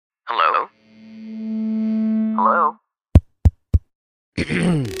Hello? Hello?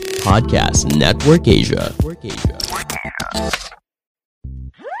 Podcast Network Asia. One, two,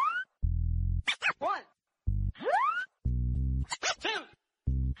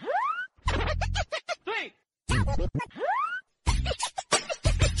 three.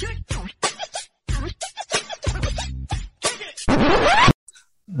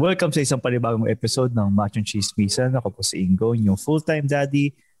 Welcome sa isang panibagong episode ng Machong Chismisan. Ako po si Ingo, yung full-time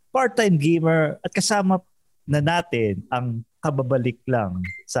daddy, part-time gamer, at kasama na natin ang kababalik lang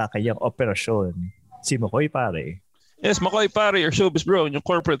sa kanyang operasyon, si Makoy pare. Yes, Makoy pare, your showbiz bro, yung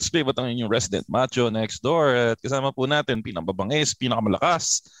corporate slave at ang inyong resident macho next door. At kasama po natin, pinakababangis,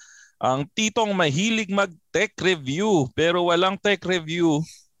 pinakamalakas, ang titong mahilig mag-tech review pero walang tech review,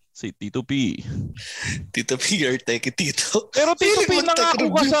 si Tito P. Tito P, your techie tito. Pero Tito P,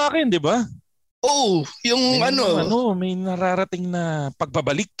 nangako ka sa akin, di ba? Oh, yung may nararating na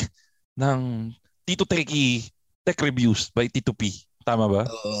pagbabalik ng Tito Techie Tech Reviews by Tito P. Tama ba?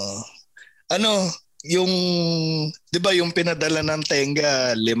 Yung, di ba yung pinadala ng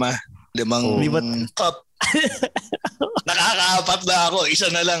Tenga, limang cup. Nakakaapat na ako, isa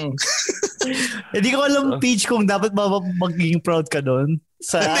na lang. Hindi ko alam, Peach, kung dapat magiging proud ka doon.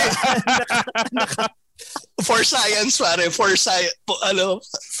 For science, pare. For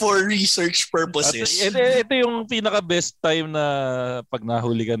research purposes. Ito yung pinaka-best time na pag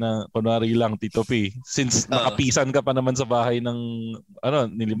nahuli ka na, kunwari lang, Tito P. Since nakapisan ka pa naman sa bahay ng,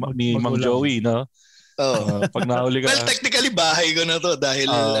 ni Mang Joey, no? Pag nahuli ka. Well, technically, bahay ko na to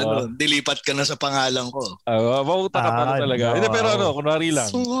dahil dilipat ka na sa pangalan ko. Mauta ka pa talaga. No. Pero kunwari lang.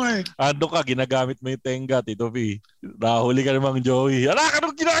 Smart. Ando ka, ginagamit mo yung Tenga, Tito P. Nahuli ka ng Mang Joey. Anak,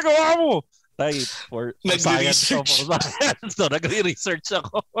 anong ginagawa mo? For science. So, nagre-research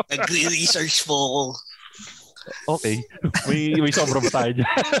ako. Nagre-research po ako. Okay. May sobra ba tayo dyan?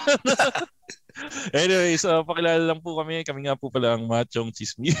 Anyways, pakilala lang po kami. Kami nga po pala ang Machong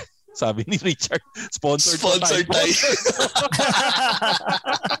Chismis. Sabi ni Richard, sponsored tayo.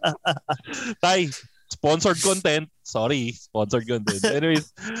 Tay, sponsored content. Sorry, sponsored content.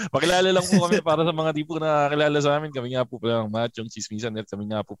 Anyways, pakilala lang po kami para sa mga di po nakakilala sa amin. Kami nga po pala ang Machong Chismisan at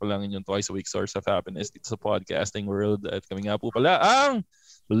kami nga po pala ang inyong twice a week source of happiness dito sa podcasting world. At kami nga po pala ang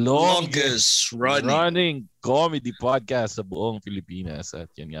longest running comedy podcast sa buong Pilipinas.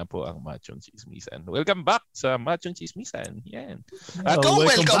 At yan nga po ang Machong Chismisan. Welcome back sa Machong Chismisan. Yan. At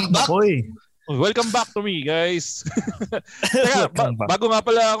welcome back. Makoy. Welcome back to me, guys. Teka, bago nga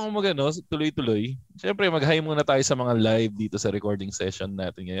pala akong tuloy-tuloy, syempre mag-hi muna tayo sa mga live dito sa recording session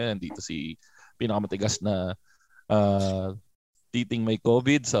natin ngayon. Dito si pinakamatigas na titing may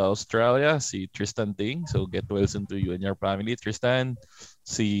COVID sa Australia, si Tristan Ting. So get well soon to you and your family, Tristan.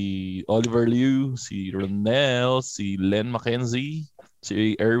 Si Oliver Liu, si Ronel, si Len Mackenzie,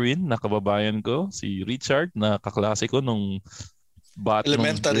 si Erwin, na kababayan ko, si Richard, na kaklase ko nung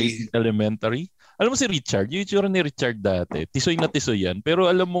elementary. Alam mo si Richard, yung itsura ni Richard dati, tisoy na tisoy yan,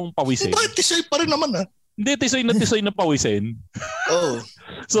 pero alam mong pawisin. Bakit tisoy pa rin naman Hindi, tisoy na pawisin. Oh.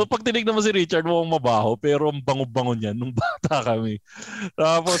 So pag tinignan mo si Richard, mukhang mabaho, pero ang bango-bango niyan nung bata kami.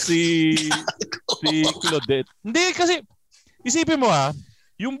 Tapos si Claudette. Hindi, kasi isipin mo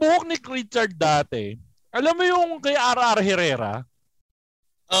yung buhok ni Richard dati, alam mo yung kay R.R. Herrera?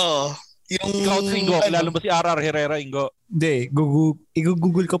 Oo. Ikaw, Ingo, kilala mo si R.R. Herrera, Ingo? Hindi,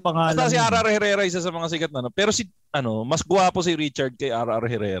 i-google ko pa nga lang. Si R.R. Herrera, isa sa mga sikat na. Pero mas gwapo si Richard kay R.R.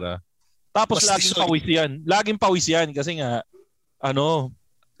 Herrera. Tapos laging pawis yan kasi nga,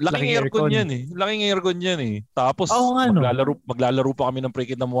 laking aircon yan eh. Laking aircon yan eh. Tapos maglalaro pa kami ng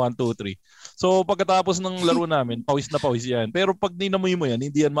pre-kit na 1, 2, 3. So pagkatapos ng laro namin, pawis na pawis yan. Pero pag ninamoy mo yan,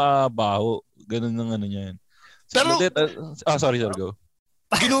 hindi yan mabaho. Ganun ng yan. Pero, sorry, go.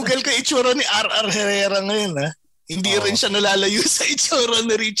 Ginugol ko itsura ni R.R. Herrera ngayon Hindi rin siya nalalayo sa itsura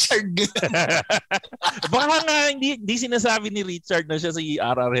ni Richard. Baka nga hindi sinasabi ni Richard na siya si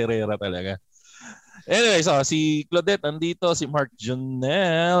R.R. Herrera talaga. Anyway, so si Claudette andito, si Mark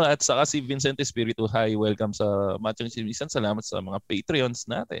Junel at saka si Vincent Espiritu. Hi, welcome sa Machong Chismisan. Salamat sa mga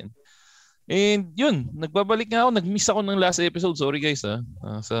Patreons natin. And yun, nagbabalik nga ako. Nag-miss ako ng last episode. Sorry guys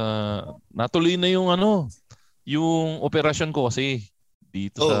natuloy na yung yung operasyon ko kasi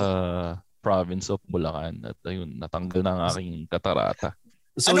dito sa province of Bulacan at ayun, natanggal na ang aking katarata.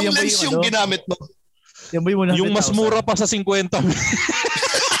 So, anong lens yung ginamit mo? Yung mas mura pa sa 50.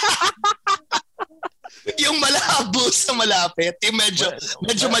 Yung malabo sa malapit, yung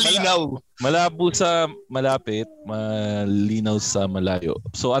medyo malinaw. Malabo sa malapit, malinaw sa malayo.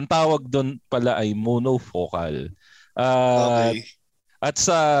 So ang tawag doon pala ay monofocal. Okay. At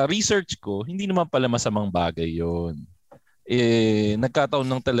sa research ko, hindi naman pala masamang bagay 'yon. nagkataon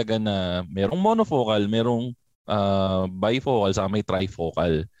lang talaga na merong monofocal, merong bifocal, saka may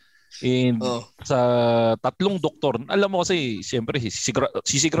trifocal. And sa tatlong doktor, alam mo kasi, siyempre,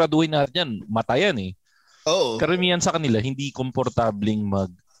 sisiguraduhin natin yan, mata yan eh. Karamihan sa kanila, hindi komportabling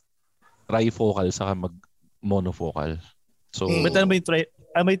mag-trifocal saka mag-monofocal. So,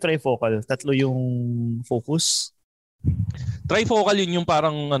 may trifocal? Tatlo yung focus? Trifocal yun yung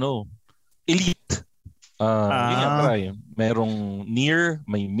parang elite. Yun nga, try. Merong near,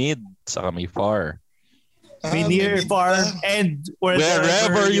 may mid, saka may far. May near, far, and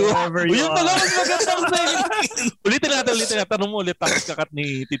wherever you are. Yun talaga magandang saying. Ulitin natin. Tanong mo ulit tapos kakat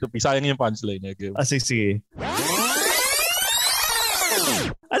ni Tito P. Sayang yung punchline. Sige.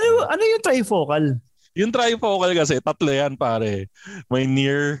 Ano yung trifocal? Yung trifocal kasi, tatlo yan pare. May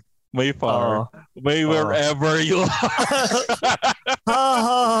near, may far, may wherever you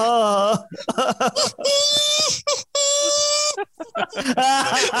are.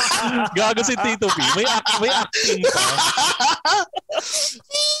 Gago si Tito P. May acting pa.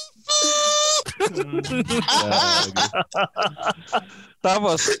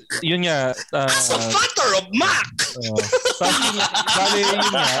 Tapos, yun nga. As a father of Mac! Tapos yun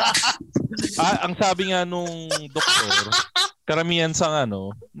nga. Ang sabi nga nung doktor, karamihan sa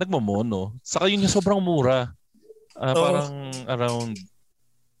nagmomono. Saka yun yung sobrang mura. Parang around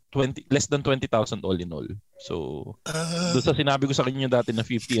less than 20,000 all in all. So, doon sa sinabi ko sa kanya dati na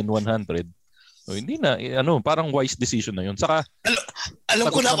 50 and 100, so hindi na, parang wise decision na yun. Saka, alam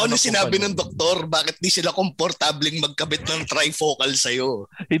ko na kung ano sinabi ng doktor, bakit di sila komportabling magkabit ng trifocal sa'yo.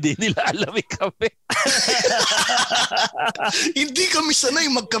 Hindi nila alam ikabit. Hindi kami sanay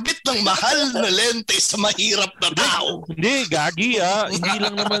magkabit ng mahal na lente sa mahirap na tao. Hindi, gagi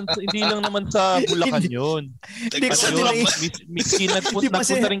Hindi lang naman sa Bulacan yun.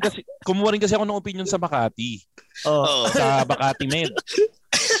 Kumuha rin kasi ako ng opinion sa Makati. Sa Makati Med.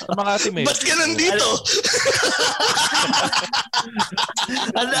 Ba't ka nandito?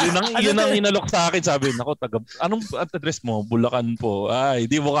 Yun ang inalok sa akin. Sabi, anong address mo? Bulacan po.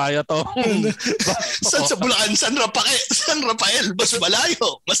 Ay, di mo kaya to. Saan sa Bulacan? San Rafael? Mas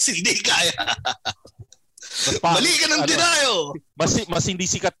malayo. Mas hindi kaya. Mali ka ng dinayo. Mas hindi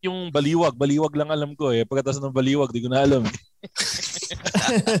sikat yung Baliwag. Baliwag lang alam ko eh. Pagkatapos ng Baliwag, di ko na alam.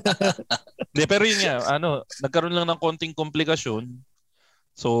 Pero yun nga, nagkaroon lang ng konting komplikasyon.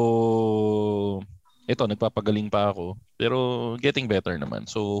 So, ito, nagpapagaling pa ako. Pero getting better naman.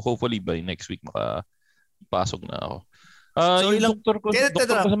 So, hopefully by next week makapasok na ako. Yung doktor ko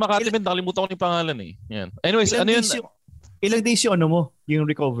sa Makati, nakalimutan ko yung pangalan eh. Yan. Anyways, ano yun? Ilang days yung yung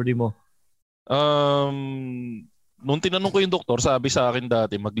recovery mo? Nung tinanong ko yung doktor, sabi sa akin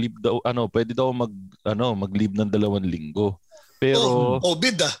dati, mag-leave daw, pwede daw mag-leave ng 2 linggo. Pero,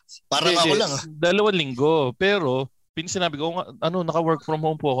 bid Parang ako lang 2 linggo. Pero, sinabi ko, naka-work from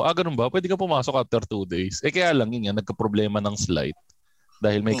home po ako. Ganun ba? Pwede ka pumasok after 2 days. Kaya lang yun nga, nagka-problema ng slight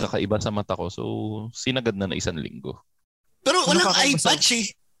dahil may kakaiba sa mata ko. So, sinagad na 1 linggo. Pero walang eye patch eh.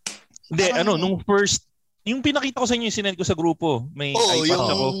 Hindi, nung first, yung pinakita ko sa inyo, yung sinend ko sa grupo, may eye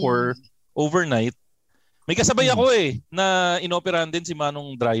patch ako for overnight. May kasabay ako na inoperahan din si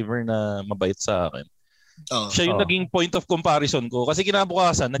Manong driver na mabait sa akin. Siya yung naging point of comparison ko. Kasi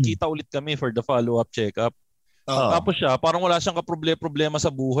kinabukasan, nakita ulit kami for the follow-up check-up. Tapos siya, parang wala siyang problema sa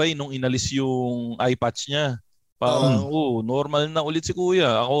buhay nung inalis yung eye patch niya. Parang, normal na ulit si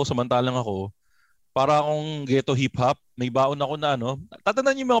kuya. Ako, samantalang ako, para akong ghetto hip-hop, may baon ako na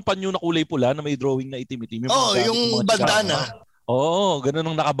tatandaan niyo yung mga panyo na kulay pula na may drawing na itim-itim. Yung bandana.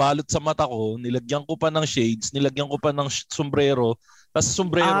 Ganun ang nakabalot sa mata ko. Nilagyan ko pa ng shades, nilagyan ko pa ng sombrero. Tapos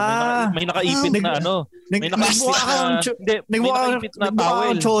sombrero, may nakaipit na may nakaipit na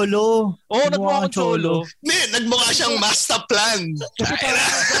towel. Cholo. Nagmukha akong cholo. Nagmukha siyang master plan.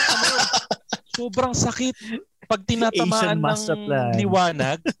 Sobrang sakit. Pag tinatamaan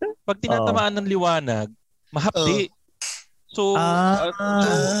ng liwanag, mahapdi. So,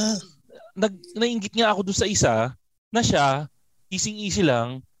 nainggit nga ako doon sa isa na siya, easy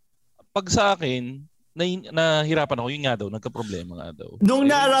lang. Pag sa akin, nahirapan ako. Yun nga daw, nagka-problema nga daw. Nung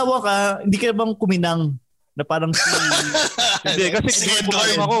naarawa ka, hindi ka bang kuminang na parang Hindi, kasi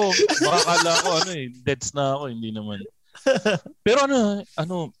kuminang ako. Makakala ko, deads na ako. Hindi naman. Pero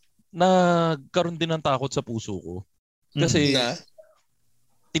nagkaroon din ng takot sa puso ko. Kasi,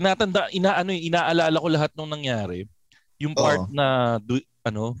 inaalala ko lahat nung nangyari. Yung part na,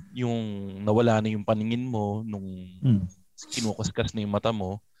 yung nawala na yung paningin mo, nung kinukuskas na yung mata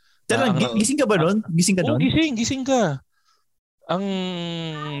mo. Gising ka ba nun? Gising ka nun? Gising ka. Ang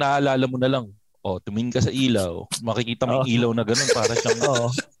naalala mo na lang, tumingin ka sa ilaw, makikita mo yung ilaw na ganun para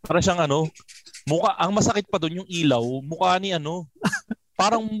siyang mukha, ang masakit pa doon yung ilaw, mukha ni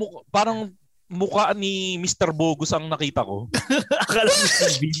parang mukha ni Mr. Bogus ang nakita ko. Akala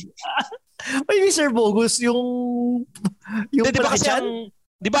Mr. B. May Mr. Bogus yung di ba kasi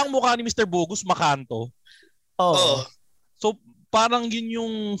di ba ang mukha ni Mr. Bogus makanto? Oo. So parang yun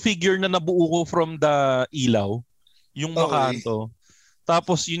yung figure na nabuo ko from the ilaw, yung makanto.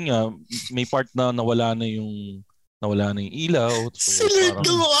 Tapos yun nga, may part na nawala na yung ilaw. So, Silid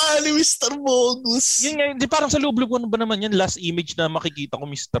ko mukha ni Mr. Bogus. Yun nga, di parang sa loob-loob ano ba naman yan? Last image na makikita ko,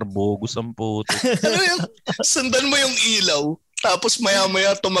 Mr. Bogus ang puto. Ano yung, sundan mo yung ilaw, tapos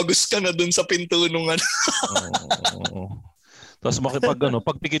maya-maya tumagos ka na dun sa pinto nung ano. Tapos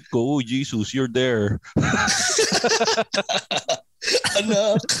pagpikit ko, oh Jesus, you're there.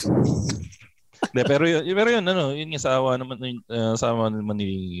 Anak. pero yun nga sa awa naman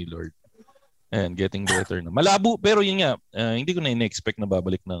ni Lord. And getting better na. Malabo, pero yun nga, hindi ko na in-expect na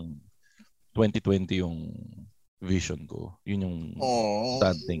babalik ng 2020 yung vision ko. Yun yung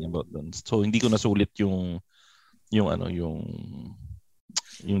sad thing about them. So hindi ko nasulit yung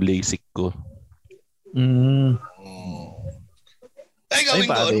LASIK ko. Ay, gawin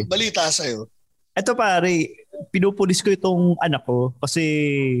ko, ano balita sa'yo? Ito pare, pinupulis ko itong anak ko kasi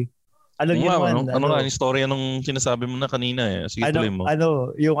alam niyo naman. Ano nga, istorya nung sinasabi mo na kanina eh. Sige tuloy mo.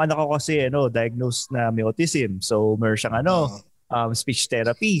 Yung anak ko kasi diagnosed na may autism. So meron siyang speech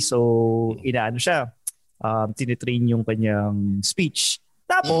therapy. So inaano siya, tinitrain yung kanyang speech.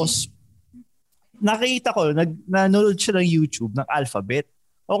 Tapos nakita ko, nanonood siya ng YouTube ng alphabet.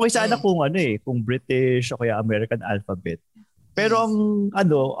 Okay sana kung British o kaya American alphabet. Pero ang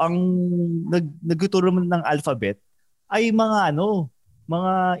nagtuturo ng alphabet ay mga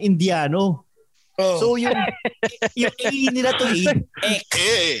Indiano. So yung A nila to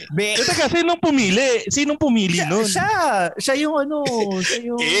Teka, sinong pumili nun? Siya yung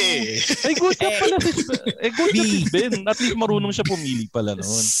Ay, good job pala si Ben. At least marunong siya pumili pala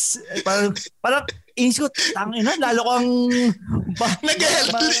nun. Parang inis ko, lalo kang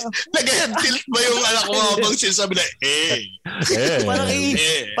nag-head tilt ba yung anak ko habang sinasabi na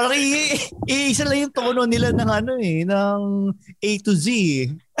parang isa lang yung tono nila ng ng A to Z.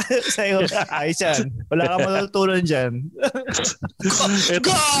 Sa'yo, ayos yan. Wala kang matutunan dyan.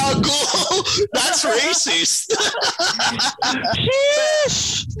 Gago! That's racist!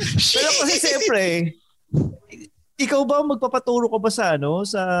 Sheesh! Pero kasi siyempre, ikaw ba magpapaturo ka ba sa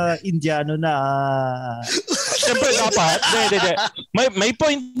Indiano na siyempre dapat. May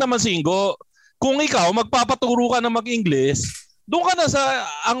point naman Singo. Kung ikaw magpapaturo ka na mag-English, doon ka na sa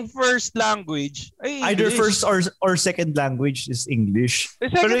ang first language ay either first or second language is English.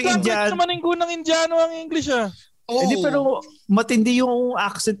 Pero yung Indiano naman ng Indiano ang English Hindi, pero matindi yung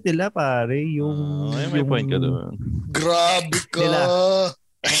accent nila pare, may point ka doon. Grabe ka.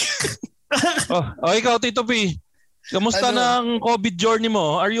 Ikaw Tito P. Kamusta na ang COVID journey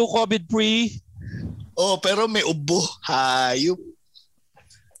mo? Are you COVID-free? Pero may ubo. Hayop.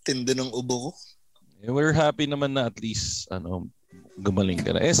 Tindi ng ubo ko. We're happy naman na at least gumaling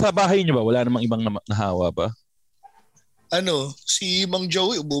ka na. Sa bahay niyo ba? Wala namang ibang nahawa ba? Si Mang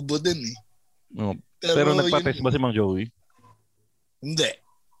Joey ubo din eh. Pero nagpa-test ba si Mang Joey? Hindi.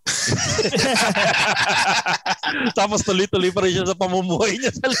 Tapos tuloy-tuloy pa rin siya sa pamumuhay niya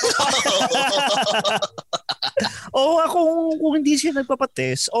sa kung hindi siya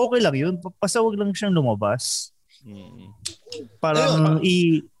nagpapatest, okay lang yun. Pasawag lang siyang lumabas. Parang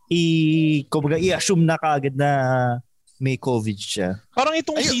kumbaga i-assume na kaagad na may COVID siya. Parang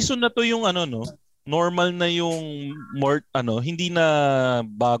itong season na to yung normal na yung more hindi na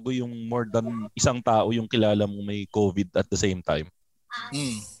bago yung more than isang tao yung kilala mo may COVID at the same time.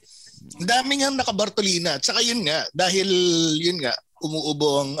 Ang dami nga nakabartolina. At saka yun nga, dahil yun nga,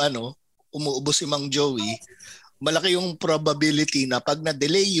 umuubo si Mang Joey, malaki yung probability na pag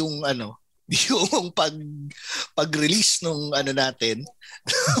na-delay yung yung pag-release nung natin,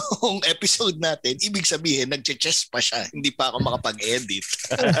 yung episode natin, ibig sabihin, nagche-chess pa siya. Hindi pa ako makapag-edit.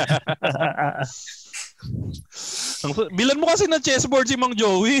 Bilan mo kasi na chessboard si Mang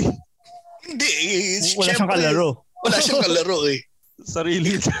Joey. Hindi. Wala siyang kalaro. Wala siyang kalaro eh.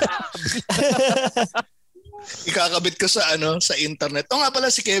 Sarili. Ikakabit ko sa internet. Nga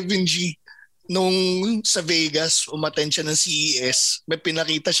pala si Kevin G. Nung sa Vegas, umattend siya ng CES, may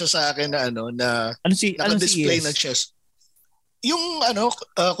pinakita siya sa akin na naka-display na chess. Yung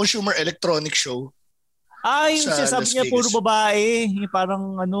consumer electronic show. Yung sinasabi niya puro babae,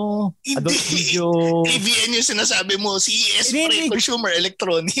 parang adult video. AVN yung sinasabi mo, CES consumer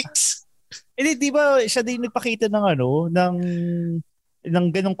electronics. Di ba siya din nagpakita ng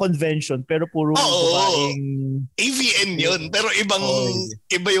ng ganong convention pero puro babaeng AVN yun pero iba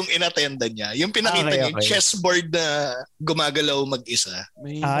yung inattenda niya. Yung pinakita niya, yung chessboard na gumagalaw mag-isa.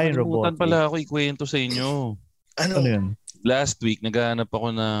 May nakalimutan pala ako ikwento sa inyo. Ano yun? Last week naghahanap ako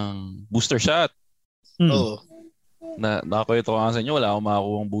ng booster shot. Oo. Nakakwento ko nga sa inyo, wala akong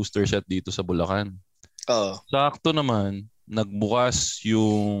makakuha ng booster shot dito sa Bulacan. Oo. Sakto naman, nagbukas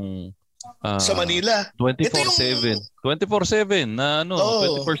yung sa Manila. 24/7. 24/7 na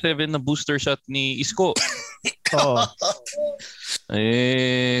 24/7 na booster shot ni Isko.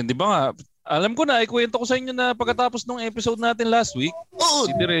 Di ba nga, alam ko na, ikwento ko sa inyo na pagkatapos ng episode natin last week,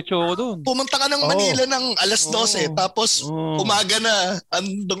 diretso ako doon. Pumunta ka ng Manila ng alas 12, tapos umaga na,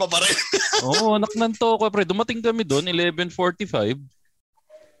 andun ka pa rin. Naknanto ko. Pre, dumating kami doon, 11:45.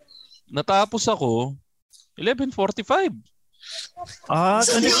 Natapos ako, 11:45.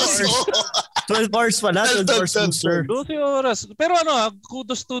 12 hours pala, 12 hours booster. 12 oras. Pero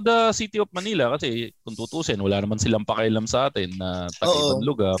kudos to the City of Manila kasi kung tutusin, wala naman silang pakialam sa atin na taga-ibang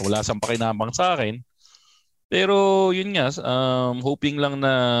lugar. Wala silang pakinabang sa akin. Pero yun nga, hoping lang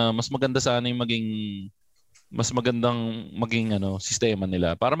na mas maganda sana yung mas magandang maging sistema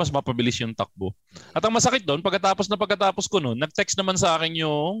nila para mas mapabilis yung takbo. At ang masakit doon, pagkatapos ko noon, nag-text naman sa akin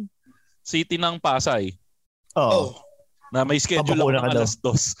yung City ng Pasay. Na may schedule ako ng alas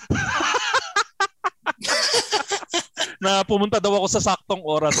 2. Na pumunta daw ako sa saktong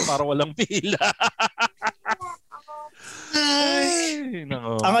oras para walang pila.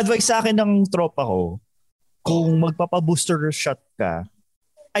 Ang advice sa akin ng tropa ko, kung magpapa-booster shot ka,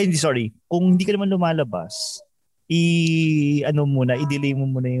 kung hindi ka naman lumalabas, i-delay mo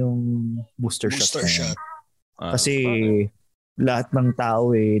muna yung booster shot. Kasi lahat ng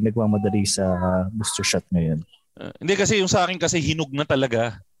tao nagmamadali sa booster shot ngayon. Hindi kasi yung sa akin kasi hinog na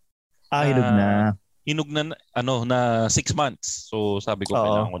talaga. Hinog na. Hinog na na 6 months. So sabi ko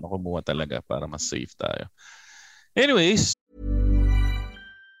kailangan ko na kumuha talaga para mas safe tayo. Anyways.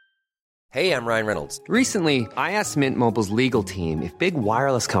 Hey, I'm Ryan Reynolds. Recently, I asked Mint Mobile's legal team if big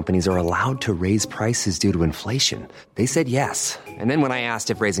wireless companies are allowed to raise prices due to inflation. They said yes. And then when I asked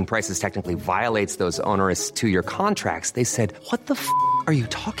if raising prices technically violates those onerous 2-year contracts, they said, "What the are you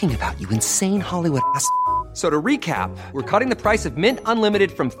talking about, you insane Hollywood ass?" So to recap, we're cutting the price of Mint Unlimited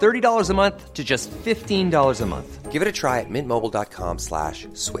from $30 a month to just $15 a month. Give it a try at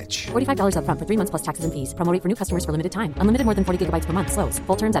mintmobile.com/switch. $45 up front for 3 months plus taxes and fees. Promo rate for new customers for limited time. Unlimited more than 40 gigabytes per month. Slows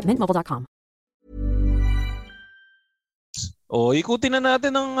full terms at mintmobile.com. Ikutin na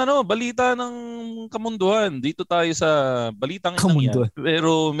natin ang balita ng kamunduhan. Dito tayo sa balitang ina yan,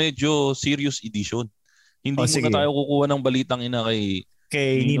 pero medyo serious edition. Hindi muna tayo kukuha ng balitang ina kay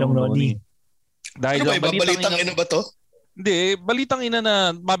Ninong Noni. Dahil balitang ina ba to? Hindi, balitang ina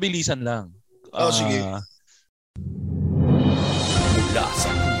na mabilisan lang. Sige. Mula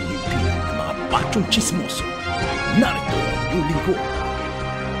sa pumilipinan ng mga pachong chismoso, narito yung lingkod,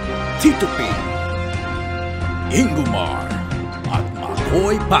 Tito P, Ingomar, at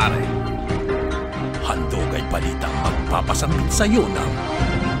Makoy Pare. Handog ay balitang magpapasambit sa iyo ng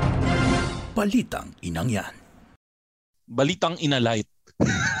Balitang Inang Yan. Balitang Ina Light.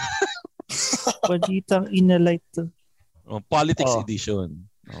 Balitang Ina Light. Politics edition.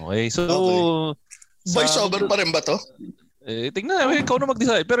 Okay, so voice over pa rin ba to? Tingnan namin, ikaw na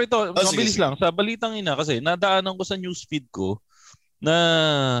mag-decide. Pero ito, mabilis lang. Sa Balitang Ina kasi, nadaanan ko sa newsfeed ko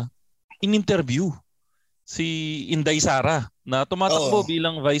na in-interview si Inday Sara na tumatakbo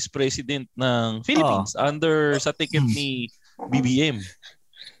bilang Vice President ng Philippines under sa ticket ni BBM,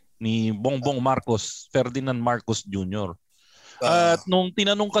 ni Bongbong Marcos, Ferdinand Marcos Jr. At nung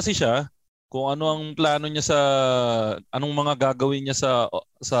tinanong kasi siya kung ano ang plano niya anong mga gagawin niya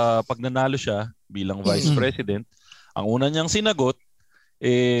sa pagnanalo siya bilang Vice President, ang una niyang sinagot,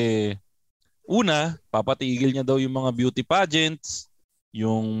 papatigil niya daw yung mga beauty pageants,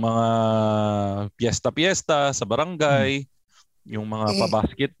 yung mga piyesta-piyesta sa barangay, yung mga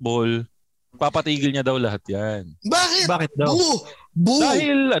pa-basketball, papatigil niya daw lahat yan. Bakit daw?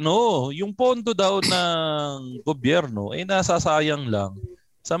 Dahil yung pondo daw ng gobyerno nasasayang lang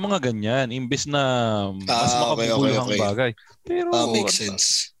sa mga ganyan imbes na mas makabuluhang bagay. Pero makes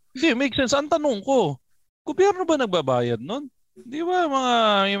sense. Hindi, makes sense. Ang tanong ko, gobyerno ba nagbabayad nun? Di ba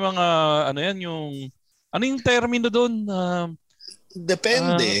yung termino doon?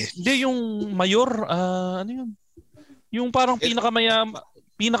 Depende. Hindi, yung mayor, yung parang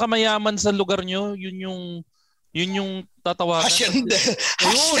pinakamayaman sa lugar nyo, yun yung tatawagan.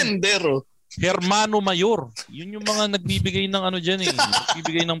 Hasyendero. Hermano Mayor. Yun yung mga nagbibigay ng dyan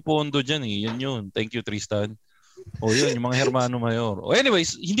nagbibigay ng pondo dyan Yun. Thank you, Tristan. Yun, yung mga Hermano Mayor.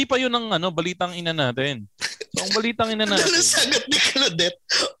 Anyways, hindi pa yun ang balitang ina natin. So, Ang balitang ina Ano natin. sagot ni Claudette?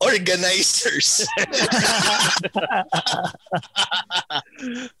 Organizers.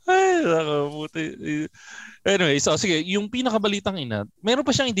 Ay, nakabuti. Anyway, so sige, yung pinakabalitang ina, meron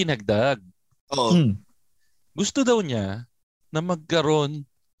pa siyang idinagdag. Oo. Gusto daw niya na magkaroon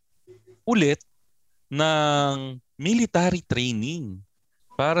ulit ng military training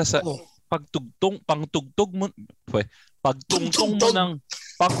para sa pagtungtong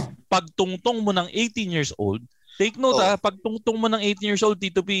mo ng 18 years old. Take note pagtungtong mo ng 18 years old,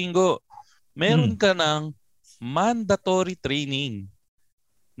 Tito Pingo, meron ka ng mandatory training.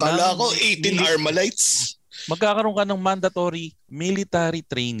 Kala ko 18 Armalites. Magkakaroon ka ng mandatory military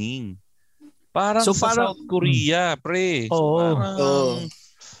training. Parang So, sa South Korea, pre. So, parang,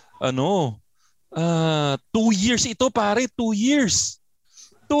 2 years ito, pare. 2 years.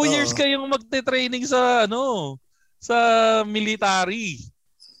 2 years kayong magte-training sa, sa military.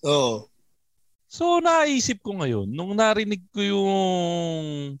 Oo. So, naisip ko ngayon, nung narinig ko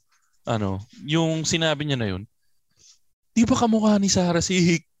yung sinabi niya na yun, di ba kamukha ni Sarah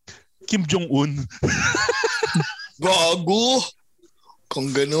si Kim Jong-un? Gago!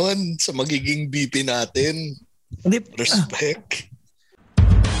 Kung ganun, sa magiging BP natin, respect.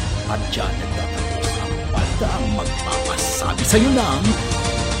 At dyan nagtatapos ang baldaang magpapasabi sa'yo ng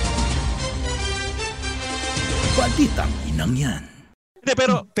Balitang Inang Yan. Hindi,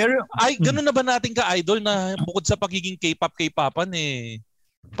 pero ganun na ba natin ka-idol na bukod sa pagiging K-pop-K-popan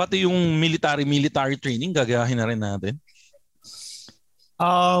pati yung military training gagahin na rin natin?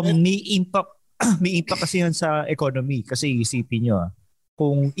 May impact kasi yan sa economy kasi isipin nyo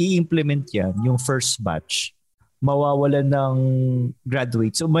kung i-implement yan, yung first batch, mawawalan ng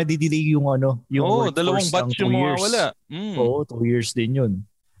graduates. So, madidelay yung workforce 2 batch yung mawawala. Oo, 2 years din yun.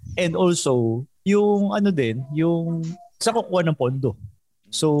 And also, yung yung sa kukuha ng pondo.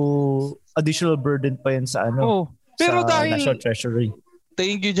 So, additional burden pa yan sa pero sa dahil, National Treasury.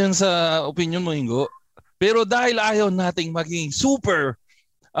 Thank you dyan sa opinion mo, Ingo. Pero dahil ayaw nating maging super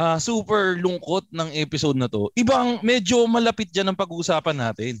lungkot ng episode na to, ibang medyo malapit dyan ang pag-uusapan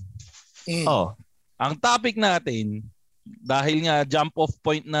natin. Ang topic natin, dahil nga jump off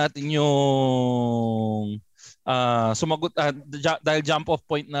point natin yung dahil jump off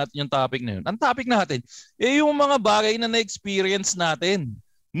point natin yung topic na yun. Ang topic natin, yung mga bagay na na-experience natin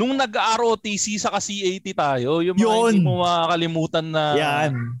nung nag-ROTC sa CAT tayo, yung mga hindi mo makakalimutan na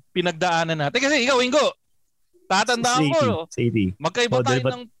pinagdaanan natin. Kasi ikaw, Ingo, tatandaan ko, magkaiba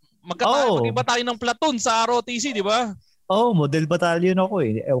tayo ng platoon sa ROTC, di ba? Model battalion ako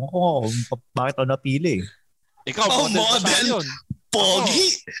eh. Ewan ko bakit ako napili. Ikaw, model battalion.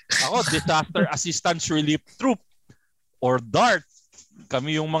 Pogi! Ako, Disaster Assistance Relief Troop or DART.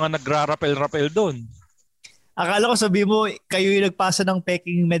 Kami yung mga nagrarapel-rapel doon. Akala ko sabi mo, kayo yung nagpasa ng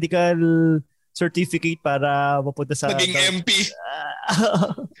peking medical certificate para mapunta sa... Naging MP.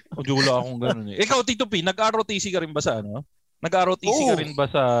 Hindi wala akong ganun eh. Ikaw, Tito P, nag-ROTC ka rin ba sa Nag-ROTC ka rin ba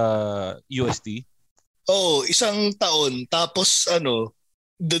sa UST? Oo, 1 taon. Tapos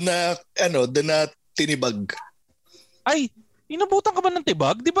doon na tinibag. Ay, inabutan ka ba ng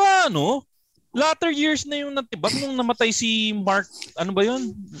tibag? Di ba latter years na yung natibag nung namatay si Mark, ba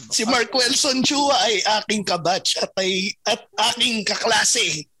yun? Si Mark Wilson Chua ay aking kabatch at aking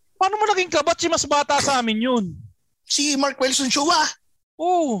kaklase. Paano mo naging kabatch? Mas bata sa amin yun. Si Mark Wilson Chua?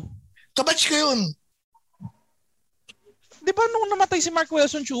 Oo. Kabatch ko yun. Di ba nung namatay si Mark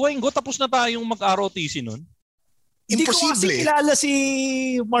Wilson Chua, Ingo, tapos na tayong mag-ROTC nun? Hindi ko kasi kilala si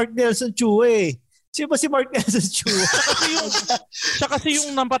Mark Nelson Chua eh. Sino ba si Mark Nelson Chua? Siya kasi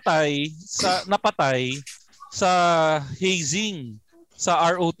yung napatay sa hazing sa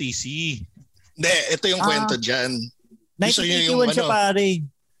ROTC. Hindi, ito yung kwento dyan. 1981 siya pare.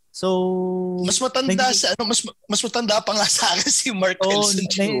 So mas matanda mas matanda pa nga sa akin si Mark Nelson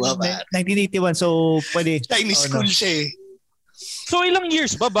Chua. 1981, so pwede. Chinese school siya eh. So ilang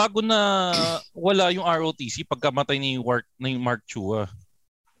years ba bago na wala yung ROTC pagkamatay ni Mark Chua?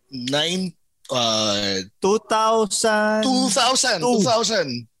 2000. 2000.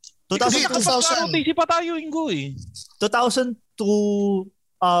 ROTC pa tayo, Ingo eh. 2002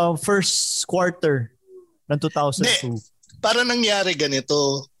 first quarter ng 2002. Para nangyari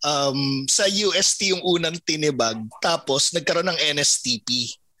ganito, sa UST yung unang tinibag, tapos nagkaroon ng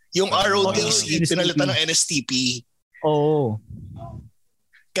NSTP. Yung ROTC, pinalitan ng NSTP. Oo.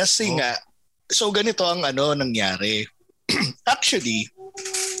 Kasi nga, so ganito ang nangyari. Actually,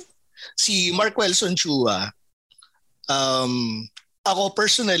 si Mark Wilson Chua, ako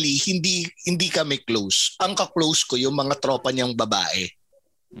personally, hindi kami close. Ang ka-close ko yung mga tropa niyang babae.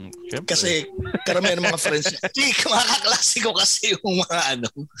 Siyempre. Kasi karamihan ng mga friends niya. Mga kaklase ko kasi yung mga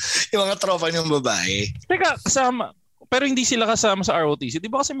yung mga tropa niyang babae. Teka, kasama. Pero hindi sila kasama sa ROTC.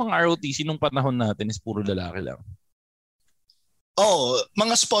 Di ba kasi mga ROTC nung panahon natin is puro lalaki lang? Oo,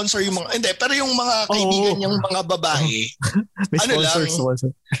 mga sponsor yung mga... Hindi, pero yung mga kaibigan niyang mga babae, May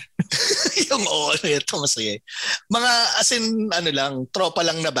sponsor. Yung ito masaya. Mga as in, tropa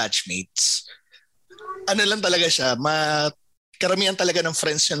lang na batchmates. Lang talaga siya, karamihan talaga ng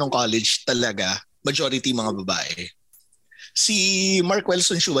friends niya nung college talaga, majority mga babae. Si Mark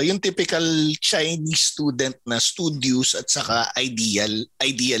Wilson Shua, yung typical Chinese student na studious at saka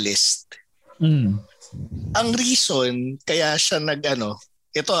idealist. Ang reason kaya siya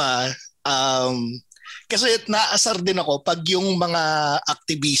kasi naasar din ako pag yung mga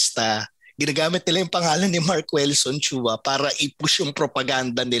aktivista ginagamit nila yung pangalan ni Mark Wilson Chua para i-push yung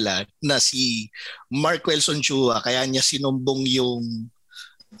propaganda nila na si Mark Wilson Chua kaya niya sinumbong yung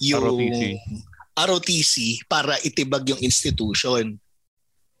ROTC para itibag yung institution.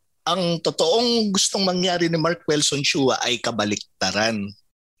 Ang totoong gustong mangyari ni Mark Wilson Chua ay kabaliktaran.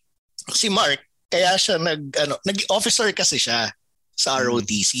 Si Mark, kaya siya nag-officer kasi siya sa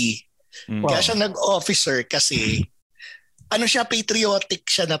ROTC. Kaya siya nag-officer kasi siya, patriotic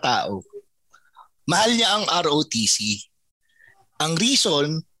siya na tao. Mahal niya ang ROTC. Ang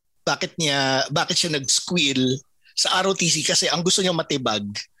reason bakit siya nag-squill sa ROTC kasi ang gusto niya matibag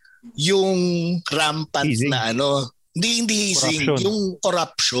yung rampant Easy. na hindi yung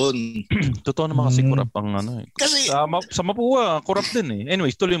corruption. Totoo naman kasi corrupt ang Kasi sa Mapua, corrupt din eh.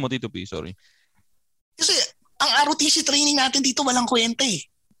 Anyways, tuloy mo Tito P, sorry. Kasi ang ROTC training natin dito walang kwenta eh.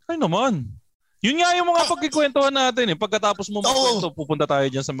 Ay naman. Yun nga yung mga pagkikwentuhan natin eh. Pagkatapos mo magkwento, pupunta tayo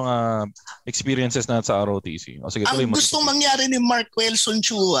dyan sa mga experiences natin sa ROTC. O sige, tuloy mo. Ang gustong mangyari ni Mark Wilson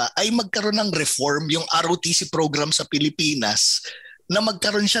Chua ay magkaroon ng reform yung ROTC program sa Pilipinas na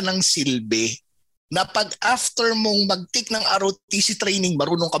magkaroon siya ng silbi na pag after mong mag-take ng ROTC training,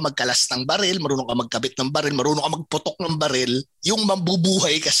 marunong ka magkalas ng baril, marunong ka magkabit ng baril, marunong ka magputok ng baril, yung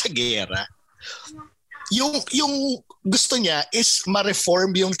mabubuhay ka sa gera. Yung gusto niya is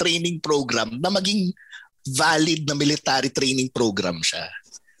ma-reform yung training program na maging valid na military training program siya.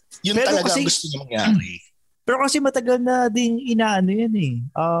 Yun pero talaga ang gusto niya mangyari. Pero kasi matagal na din yan eh.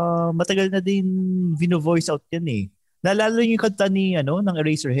 Matagal na din vino-voice out yan eh. Nalalo yung kanta ni ng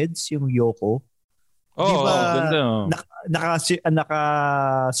Eraserheads, yung Yoko. Diba, ganda.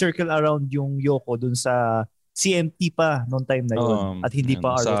 Naka-circle around yung Yoko dun sa CMT pa noong time na yun. At hindi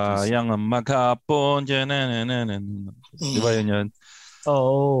pa ROTC. Sayang maghapon. Di ba yun?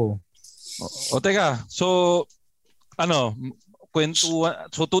 Oo. O teka, so kwentuhan.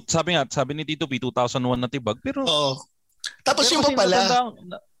 So sabi ni Tito P, 2001 na tibag. Pero tapos yung pa pala,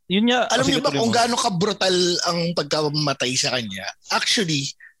 yun nga, alam niyo ba kung gaano ka-brutal ang pagkamatay sa kanya?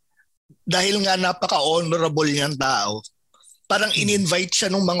 Actually, dahil nga napaka-honorable niyang tao, parang in-invite siya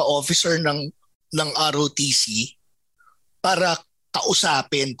ng mga officer ng ROTC para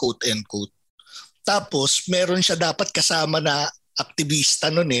kausapin, quote-unquote. Tapos, meron siya dapat kasama na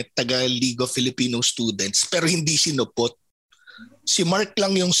aktivista noon taga League of Filipino Students, pero hindi sinupot. Si Mark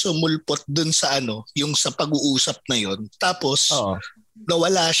lang yung sumulpot dun sa yung sa pag-uusap na yon. Tapos,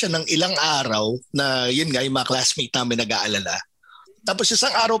 nawala siya ng ilang araw na yun nga, yung mga classmate namin nag-aalala. Tapos isang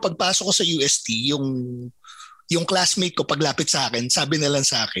araw pagpasok ko sa UST, yung classmate ko paglapit sa akin, sabi nila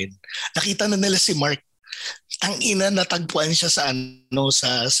sa akin, nakita na nila si Mark. Ang ina, natagpuan siya sa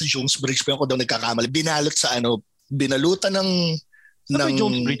sa Jones Bridge. Pero ako daw nagkakamali. Binalot sa binalutan ng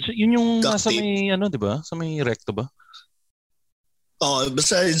Jones Bridge. Yun yung nasa may di ba? Sa may recto ba?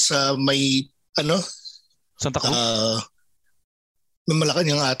 Basta sa may Santa Cruz? May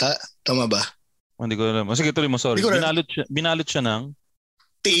Malacanang ata. Tama ba? Hindi ko alam. Sige, tuloy mo, sorry. Binalot siya ng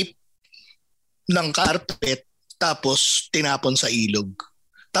tape ng carpet tapos tinapon sa ilog.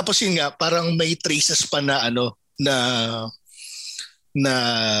 Tapos yun nga, parang may traces pa na na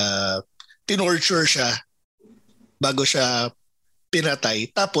tinorture siya bago siya pinatay.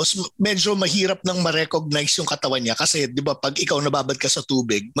 Tapos medyo mahirap nang ma-recognize yung katawan niya kasi 'di ba pag ikaw nababad ka sa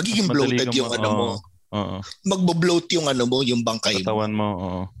tubig, magiging bloated yung mo. Magbo-bloat yung yung bangkay mo. Katawan mo,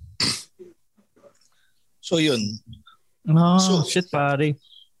 So yun. Shit pare.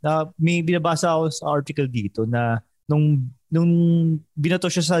 May binabasa ako sa article dito na nung binato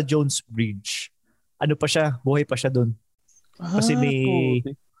siya sa Jones Bridge, buhay pa siya doon. Kasi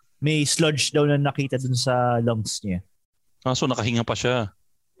may sludge daw na nakita doon sa lungs niya. So nakahinga pa siya.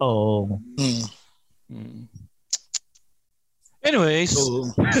 Oo. Anyways.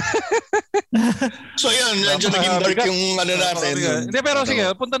 So yun, medyo naging dark yung natin. Hindi, pero sige,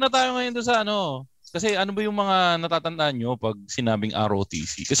 punta na tayo ngayon doon sa Kasi ano ba yung mga natatandaan nyo pag sinabing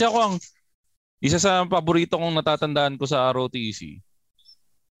ROTC? Kasi ako isa sa paborito kong natatandaan ko sa ROTC,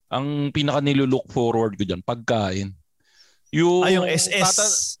 ang pinaka nilulook forward ko dyan, pagkain. Yung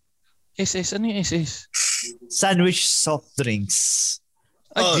SS. SS? Ano yung SS? Sandwich soft drinks.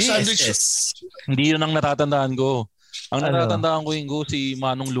 Sandwich. Hindi yun ang natatandaan ko. Ang natatandaan ko yung si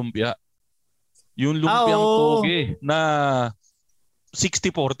Manong Lumpia. Yung lumpiang toge na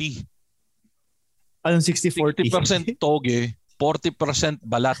 60-40. Anong 60-40? 60% toge, 40%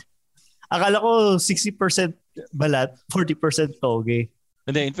 balat. Akala ko 60% balat, 40% toge.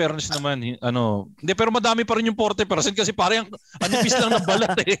 Hindi, in fairness naman, hindi, pero madami pa rin yung 40% kasi parang anipis lang ng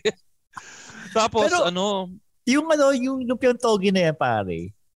balat eh. Tapos pero, yung lumpiang toge na yan pare,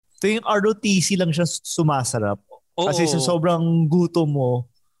 ito yung ROTC lang siya sumasarap. Kasi sa sobrang gutom mo,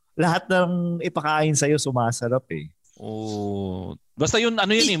 lahat ng ipakain sa'yo sumasarap eh. Basta yun,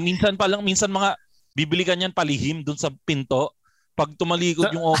 yun eh, minsan mga bibili ka niyan palihim dun sa pinto. Pag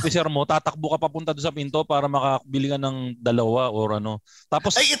tumalikod yung officer mo, tatakbo ka papunta doon sa pinto para makabili ka ng dalawa or ano.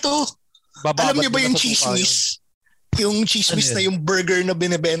 Tapos, ay ito, alam niyo ba yung chismis? Yung chismis na yung burger na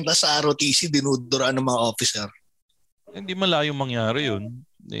binibenta sa ROTC, dinudura ng mga officer. Hindi malayo mangyari yun.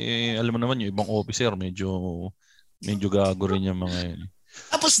 Alam mo naman yung ibang officer, medyo gago rin yung mga yun.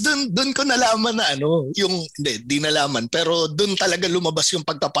 Tapos dun ko nalaman na di nalaman, pero dun talaga lumabas yung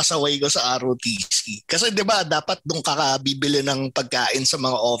pagkapasaway ko sa ROTC. Kasi 'di ba dapat dun kakabibili ng pagkain sa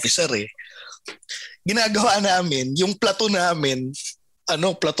mga officer eh. Ginagawa namin, yung plato namin,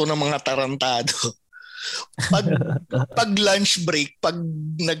 plato ng mga tarantado. Pag lunch break, pag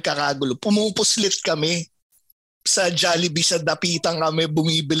nagkakagulo, pumupuslit kami sa Jollibee, sa dapitan kami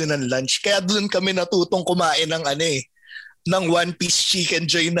bumibili ng lunch. Kaya doon kami natutong kumain ng One Piece Chicken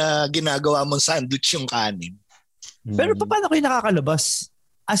Joy na ginagawa mong sandwich yung kanin. Pero paano kayo nakakalabas?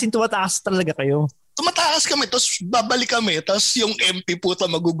 As in, tumataas talaga kayo? Tumataas kami, tapos babalik kami, tapos yung MP puta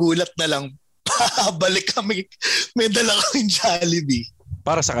magugulat na lang. Babalik kami, may dala kaming Jollibee.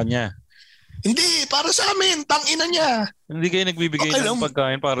 Para sa kanya? Hindi, para sa amin, tangina niya. Hindi kayo nagbibigay ng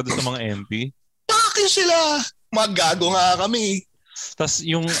pagkain para doon sa mga MP? Bakit sila? Maggago nga kami. Tapos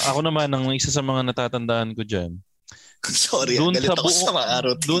yung ako naman, ang isa sa mga natatandaan ko dyan, sorry, galit ako sa mga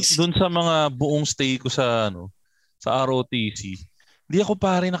ROTC. Doon sa mga buong stay ko sa ROTC, di ako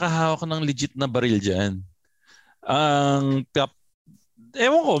pare nakahawak ng legit na baril diyan.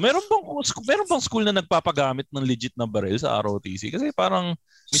 Ewan ko, meron bang school na nagpapagamit ng legit na baril sa ROTC? Kasi parang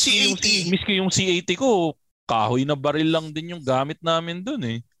miski yung C80 ko, kahoy na baril lang din yung gamit namin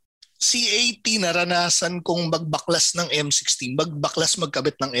doon eh. C80 naranasan kong magbaklas ng M16,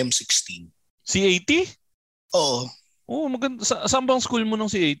 magkabit ng M16. C80? Oo. Maganda. Saan bang school mo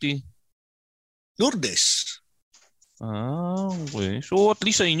ng C80? Lourdes. Okay. So at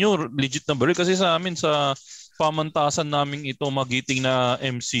least sa inyo, legit na baril. Kasi sa amin, sa pamantasan naming ito, magiting na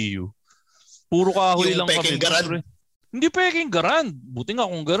MCU, puro kahoy lang kami. Hindi peking garand. Buti nga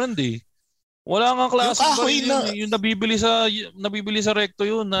kung garand eh. Wala nga klase baril yung nabibili sa recto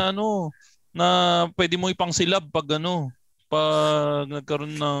yun na na pwede mo ipang silab pag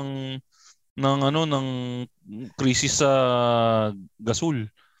nagkaroon ng krisis sa gasol.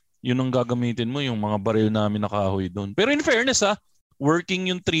 Yun ang gagamitin mo, yung mga baril namin na kahoy doon. Pero in fairness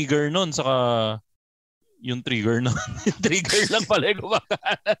working yung trigger noon, saka yung trigger lang pala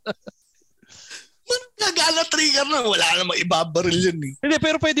gumagana. Nagala trigger na, wala namang ibabaril yun eh. Hindi,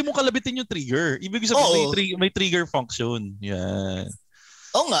 pero pwede mong kalabitin yung trigger. Ibig sabihin may trigger function. Yan.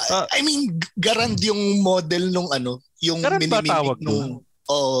 Oo nga. I mean, Garand yung model nung yung minimimik nung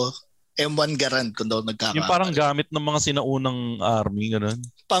M1 Garand kung daw nagkakaroon. Yung parang gamit ng mga sinaunang army, gano'n.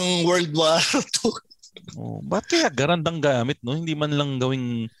 Pang World War II. Ba't kaya Garand ang gamit, no? Hindi man lang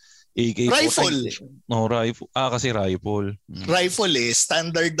gawing AK. Rifle. Rifle. Kasi rifle. Rifle eh.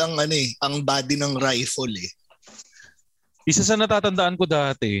 Standard ang body ng rifle eh. Isa sa natatandaan ko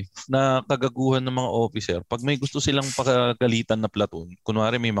dati na kagaguhan ng mga officer, pag may gusto silang pagalitan na platoon,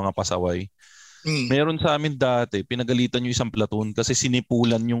 kunwari may mga pasaway, meron sa amin dati, pinagalitan yung isang platoon kasi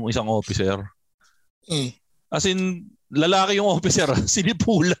sinipulan yung isang officer. As in, lalaki yung officer,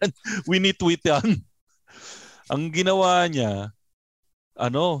 sinipulan. Winitwit yan. Ang ginawa niya,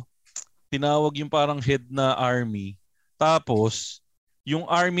 tinawag yung parang head na army. Tapos, yung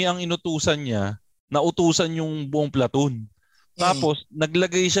army ang inutusan niya, nautusan yung buong platoon. Tapos,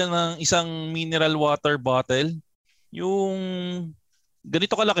 naglagay siya ng isang mineral water bottle. Yung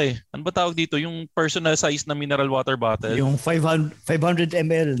ganito kalaki. Ano ba tawag dito? Yung personal size na mineral water bottle. Yung 500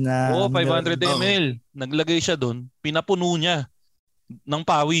 ml na... 500 ml. Naglagay siya doon. Pinapuno niya ng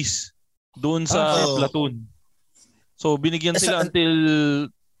pawis doon sa platoon. So, binigyan sila until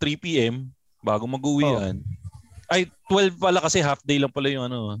 3 p.m. bago mag-uwian. Ay, 12 pala kasi half day lang pala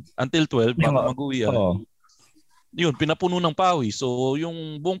yung until 12 bago mag-uwian. Yun, pinapuno ng pawis. So,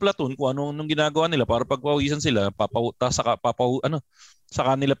 yung buong platoon, kung anong ginagawa nila para pagpawisan sila,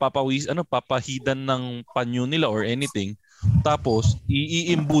 saka nila papahidan ng panyo nila or anything. Tapos,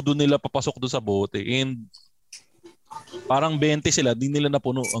 iimbudo nila papasok doon sa bote. And parang 20 sila, di nila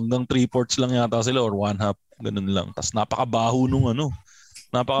napuno. Hanggang 3/4 lang yata sila or 1/2. Ganun lang. Tapos napakabaho nung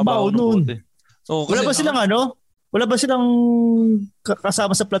napakabaho nung bote. So, wala ba silang wala ba silang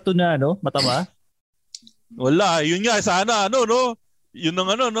kasama sa platoon na matama? Wala. Yun nga, sana yun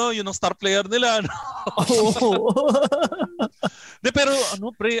ang star player nila. Pero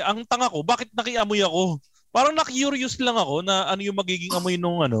pre, ang tanga ko, bakit nakiamoy ako? Parang na-curious lang ako na ano yung magiging amoy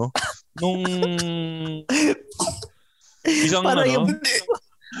nung isang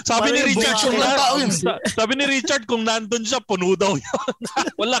sabi ni Richard sabi ni Richard kung nandun siya, puno daw yun.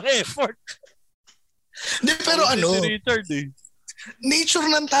 Walang effort. Pero si Richard nature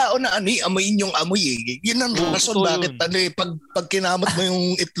ng tao na amoyin yung amoy eh. Yun ang rason bakit pag kinamot mo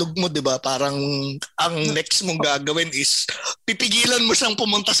yung itlog mo, 'di ba? Parang ang next mong gagawin is pipigilan mo siyang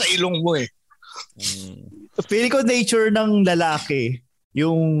pumunta sa ilong mo eh. Feeling ko nature ng lalaki,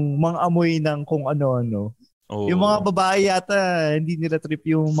 yung mga amoy ng kung ano-ano. Yung mga babae yata, hindi nila trip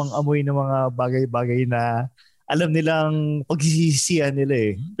yung mga amoy ng mga bagay-bagay na alam nilang pagsisisihan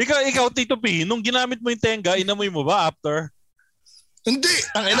nila eh. Ikaw, Tito P, nung ginamit mo yung tenga, inamoy mo ba after? Hindi.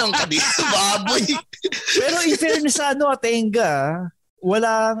 Ang inang kadito, baboy. Pero in fairness sa tenga,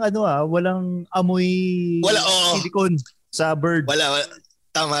 walang amoy silicone sa bird. Wala.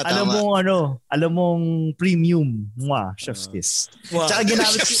 Tama. Alam mong premium. Chef's kiss. Tsaka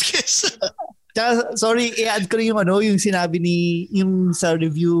ginamit sorry, i-add ko rin yung sinabi yung sa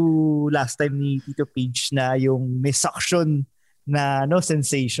review last time ni Tito Page na yung may suction na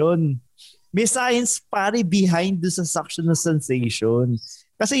sensation. May science pare behind the suction na sensation.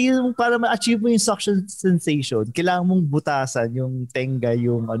 Kasi yung para ma-achieve mo yung suction sensation, kailangan mong butasan yung tenga,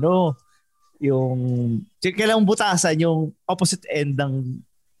 kailangan mong butasan yung opposite end ng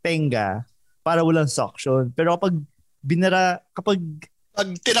tenga para walang suction. Pero kapag pag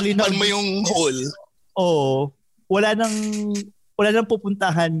tinakpan mo yung hole, wala nang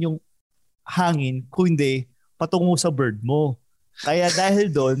pupuntahan yung hangin kung hindi patungo sa bird mo. Kaya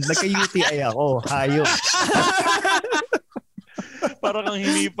dahil doon, nagka-UTI ako. Hayop. Parang ang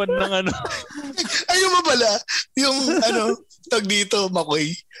hinipan ng Ayun mo pala, yung tag dito,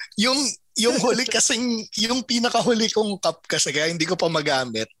 Makoy. Yung huli kasing, yung pinakahuli kong cup kasi kaya hindi ko pa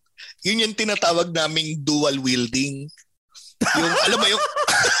magamit. Yun yung tinatawag naming dual wielding. Yung alam mo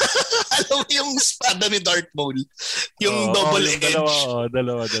yung espada ni Darth Maul, yung double edge.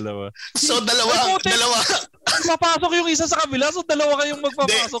 Dalawa. So dalawa. Papasok yung isa sa kabila, so dalawa kayong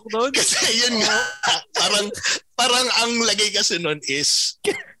magpapasok doon. Kasi yun nga, parang ang lagay kasi noon is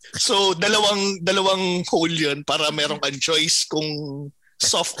so dalawang hole yun para meron kang choice kung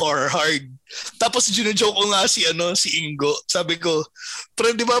soft or hard. Tapos gino-joke ko nga si Ingo. Sabi ko,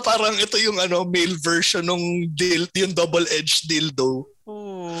 pero di ba parang ito yung male version ng yung double-edged dildo.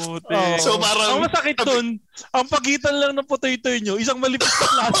 So parang ang masakit doon, ang pagitan lang ng potato nyo, isang malipit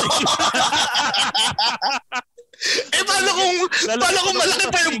na plastic. paano kung malaki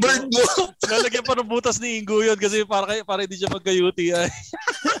pa yung bird mo? Lalagyan pa ng butas ni Ingo yun kasi para hindi siya magka-UTI.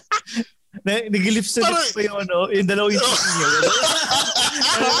 Nag-lips pa yung dalawang isip niya.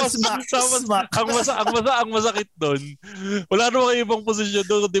 Ang masakit doon. Wala naman kayo ibang posisyon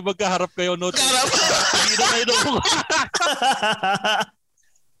doon kundi magkaharap kayo. Hindi na kayo doon.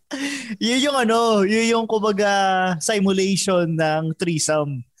 Yun yung kumbaga simulation ng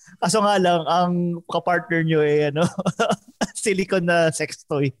threesome. Kaso nga lang, ang kapartner nyo silicone na sex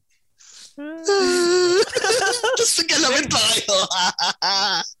toy. Tapos nagkalamit pa kayo.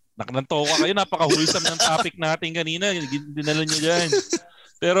 Naknantoka kayo, napaka-wholesome ng topic natin kanina. Dinala nyo dyan.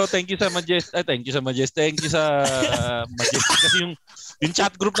 Pero thank you sa Majestic. Thank you sa Majestic kasi yung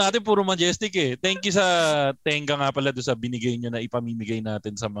chat group natin puro Majestic eh. Thank you sa Tenga nga pala doon sa binigay nyo na ipamimigay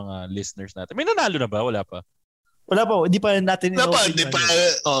natin sa mga listeners natin. May nanalo na ba? Wala pa? Wala pa. Hindi pa natin i-open.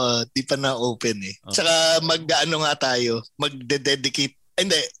 Di pa na-open eh. Tsaka magde-dedicate.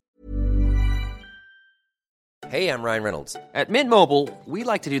 Hindi. Hey, I'm Ryan Reynolds. At Mint Mobile, we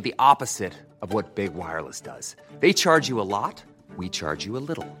like to do the opposite of what Big Wireless does. They charge you a lot, we charge you a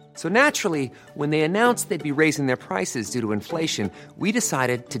little. So naturally, when they announced they'd be raising their prices due to inflation, we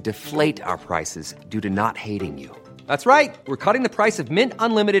decided to deflate our prices due to not hating you. That's right. We're cutting the price of Mint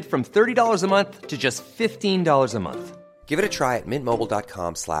Unlimited from $30 a month to just $15 a month. Give it a try at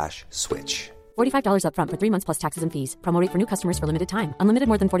mintmobile.com/switch. $45 upfront for 3 months plus taxes and fees. Promo rate for new customers for limited time. Unlimited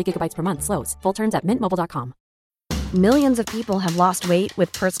more than 40 gigabytes per month slows. Full terms at mintmobile.com. Millions of people have lost weight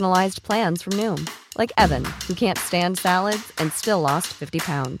with personalized plans from Noom. Like Evan, who can't stand salads and still lost 50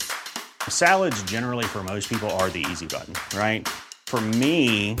 pounds. Salads generally for most people are the easy button, right? For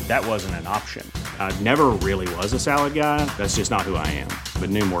me, that wasn't an option. I never really was a salad guy. That's just not who I am.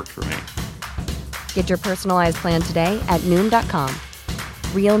 But Noom worked for me. Get your personalized plan today at Noom.com.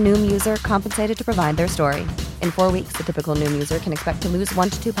 Real Noom user compensated to provide their story. In 4 weeks, the typical Noom user can expect to lose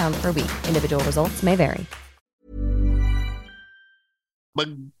 1 to 2 pounds per week. Individual results may vary.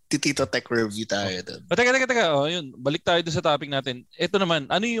 Mag-tito tech review tayo doon. Teka. Yun. Balik tayo doon sa topic natin. Ito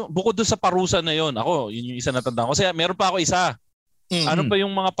naman, ano yung, bukod doon sa parusa na yun, yun yung isa natandaan ko. Kasi meron pa ako isa. Ano pa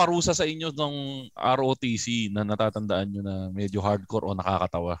yung mga parusa sa inyo ng ROTC na natatandaan nyo na medyo hardcore o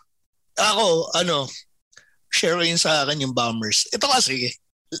nakakatawa? Ako, share rin sa akin yung bombers. Ito kasi,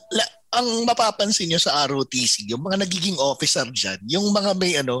 ang mapapansin nyo sa ROTC, yung mga nagiging officer dyan, yung mga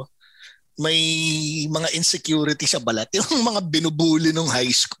may mga insecurity sa balat, yung mga binubuli nung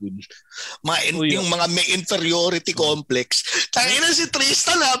high school, yung mga may inferiority complex. Tangina si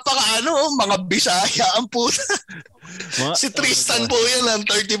Tristan, mga Bisaya ang puta. Si Tristan po yan ng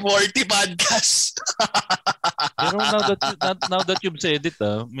 3040 podcast. Pero now that you've said it,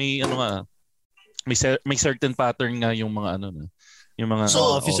 may may certain pattern nga yung mga yung mga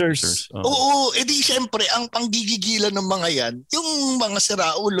officers. Oo, edi syempre ang panggigigilan ng mga yan, yung mga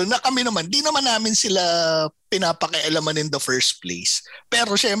siraulo na kami naman, di naman namin sila pinapakialaman in the first place.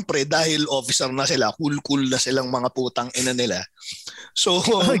 Pero syempre dahil officer na sila, cool na silang mga putang ina nila. So,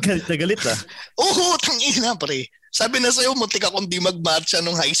 galit ah. Oo, tangina pre. Sabi na sa'yo, muntik akong di magmarcha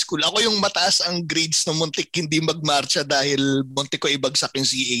nung high school. Ako yung mataas ang grades ng muntik hindi magmarcha dahil muntik ko ibagsak yung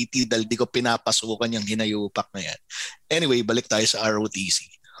CAT dahil di ko pinapasukan yung hinayupak na yan. Anyway, balik tayo sa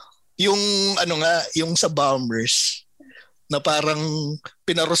ROTC. Yung yung sa bombers na parang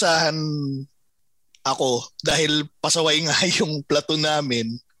pinarusahan ako dahil pasaway nga yung platoon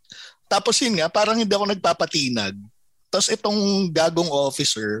namin. Tapos yun nga, parang hindi ako nagpapatinag. Tapos itong gagong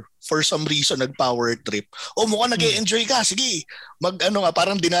officer, for some reason, nag-power trip. Mukhang nag-e-enjoy ka. Sige,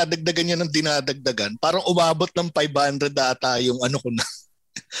 parang dinadagdagan niya ng dinadagdagan. Parang umabot ng 500 ata yung ko na.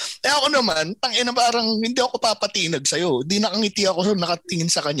 Ako naman, tangina parang hindi ako papatinag sa'yo. Di nakangiti ako nakatingin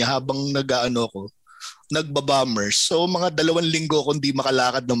sa kanya habang nagbabombers. So mga 2 linggo kung di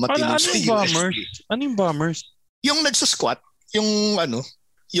makalakad ng matino sa USD. Ano yung bombers? Yung nagsa-squat, yung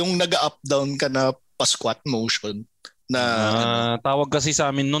yung nag-up-down ka na pa-squat motion. Tawag kasi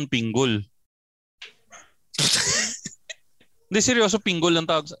sa amin nun pinggol. Hindi, seryoso, pinggol ang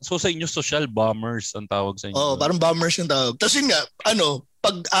tawag. So sa inyo, social bombers ang tawag sa inyo. Parang bombers yung tawag. Tapos yun nga,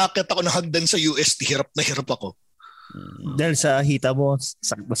 pag akit ako ng hagdan sa UST, hirap na hirap ako. Dahil sa hita mo,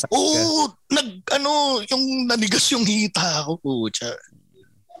 sakit ka. Oo, yung nanigas yung hita ako, pucha.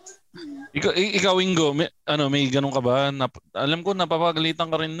 Ikaw Ingo, may ganun ka ba? Alam ko, napapagalitan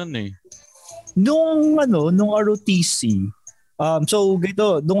ka rin nun eh. Nung ROTC, so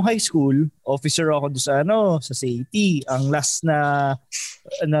ganito, nung high school, officer ako doon sa CAT. Ang last na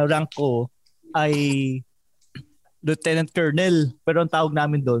rank ko ay Lieutenant Colonel, pero ang tawag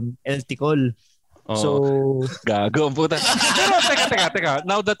namin doon, LT-Col. So, gago, puta. Pero teka,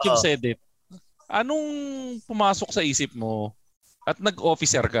 now that you've said it, anong pumasok sa isip mo at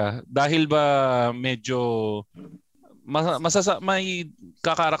nag-officer ka? Dahil ba medyo may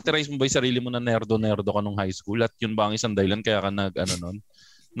kakarakterize mo ba yung sarili mo na nerdo ka nung high school at yun ba ang isang dahilan kaya ka nun?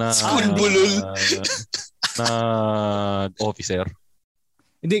 School bulol. Officer?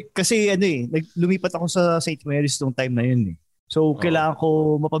 Hindi, kasi lumipat ako sa St. Mary's nung time na yun eh. So, kailangan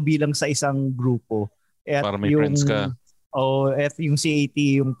ko mapabilang sa isang grupo. At para may friends ka. At yung CAT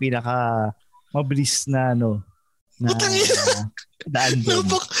yung pinaka mabilis na daan doon.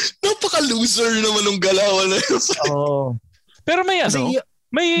 Napaka-loser naman ng galawan na yun. Pero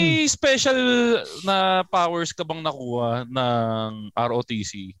may special na powers ka bang nakuha ng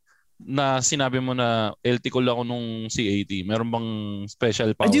ROTC na sinabi mo na LT-Col ako nung CAT? Meron bang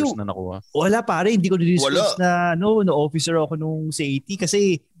special powers na nakuha? Wala pare, hindi ko disclose na officer ako nung CAT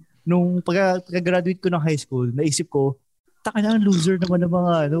kasi nung pagka-graduate ko ng high school, naisip ko, taka na loser naman ng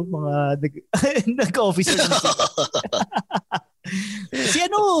mga nag-officer ng si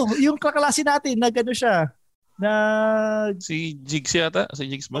yung kaklase natin, siya. Si Jigs yata? Si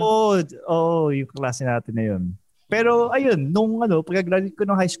Jigs ba? Yung kaklase natin na yun. Pero ayun, nung pagka-graduate ko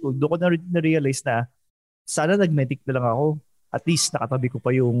ng high school, doon ko na-realize na sana nag-medic na lang ako. At least nakatabi ko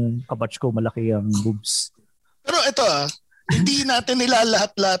pa yung kabatch ko, malaki ang boobs. Pero ito hindi natin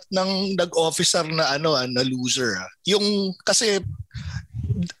nilalahat-lahat ng nag-officer na na loser. Yung kasi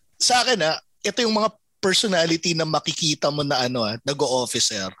sa akin ito yung mga personality na makikita mo na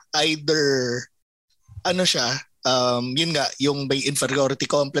nag-o-officer. Either siya, yun nga, yung may inferiority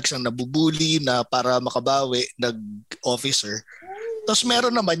complex na nabubuli na para makabawi, nag-officer. Tapos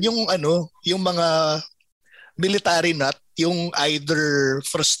meron naman yung yung mga military nut, yung either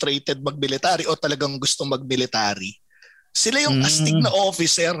frustrated mag-military o talagang gustong mag-military. Sila yung astig na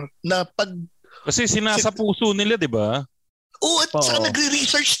officer na pag... Kasi sinasa puso nila, di ba? Oo, at saka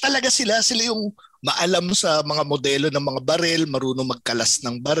nagre-research talaga sila. Sila yung maalam sa mga modelo ng mga baril, marunong magkalas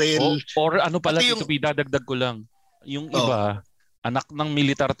ng baril. Or ano pala, Tito P, dadagdag ko lang. Yung iba, anak ng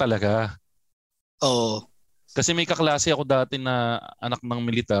militar talaga. Oo. Kasi may kaklase ako dati na anak ng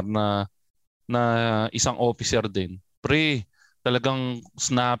militar na isang officer din. Pre, talagang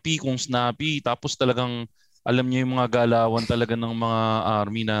snappy kung snappy. Tapos talagang alam niya yung mga galawan talaga ng mga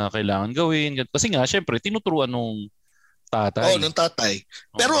army na kailangan gawin. Kasi nga, syempre, tinuturuan nung tatay. Nung tatay.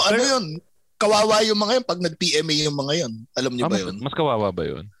 Pero yun, kawawa yung mga yun pag nag-PMA yung mga yun. Alam niyo ba yun? Mas kawawa ba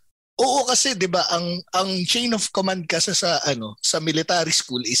yun? Oo, kasi 'di ba ang chain of command kasi sa military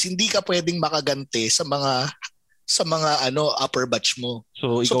school is hindi ka pwedeng makaganti sa mga upper batch mo.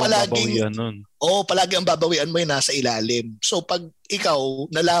 So ikaw ang babawian nun. Oo, palagi ang babawian mo yung nasa ilalim. So pag ikaw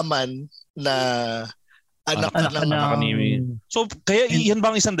nalaman na anak ni... So kaya yan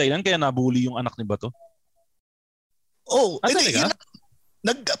bang isang dahilan kaya nabully yung anak ni Bato? Oh,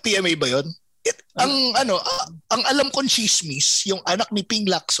 nag-PMA ba 'yon? Ang alam kong chismis, yung anak ni Ping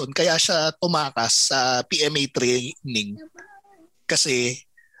Lacson, kaya siya tumakas sa PMA training. Kasi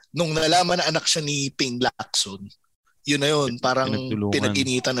nung nalaman na anak siya ni Ping Lacson, yun na yun, parang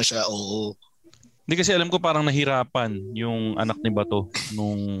pinag-initan na siya. Oo. Hindi kasi alam ko parang nahirapan yung anak ni Bato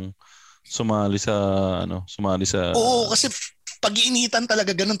nung sumali sa Oo, kasi pag-iinitan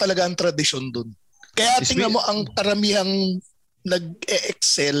talaga, ganun talaga ang tradisyon dun. Kaya tingnan mo ang karamihang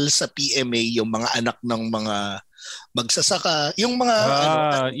nag-excel sa PMA yung mga anak ng mga magsasaka, yung mga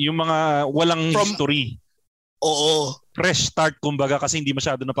yung mga walang history. Oo. Fresh start kumbaga kasi hindi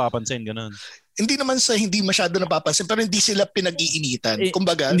masyado napapansin, ganun. Hindi naman sa hindi masyado napapansin pero hindi sila pinag-iinitan.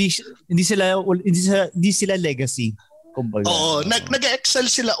 Kumbaga, hindi sila legacy. Kumbaga. Oo, nag-excel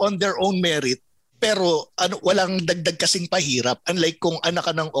sila on their own merit pero walang dagdag kasing pahirap unlike kung anak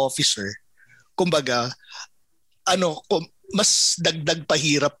ka ng officer. Kumbaga, mas dagdag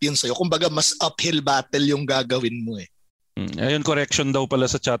pahirap yun sa'yo. Kumbaga, mas uphill battle yung gagawin mo eh. Ayun, correction daw pala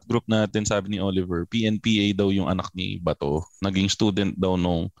sa chat group natin, sabi ni Oliver. PNPA daw yung anak ni Bato. Naging student daw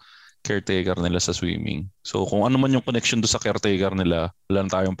nung caretaker nila sa swimming. So, kung ano man yung connection do sa caretaker nila, wala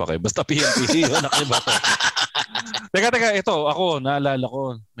na tayong pake. Basta PNPA yung anak ni Bato. Teka, ito, ako, naalala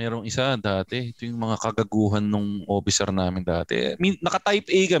ko, merong isa dati. Ito yung mga kagaguhan nung officer namin dati. Naka-type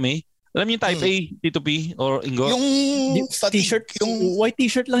A kami. Alam niyo yung type A, Tito P or Ingo? Yung t-shirt, yung white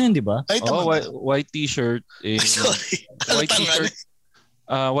t-shirt lang yun, di ba? White t-shirt. Sorry.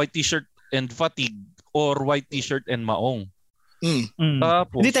 White t-shirt and fatigue or white t-shirt and maong.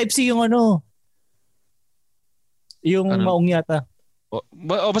 Tapos, hindi type C yung yung maong yata.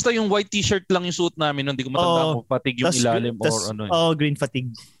 Basta yung white t-shirt lang yung suit namin, hindi ko matanda kung fatigue yung ilalim or green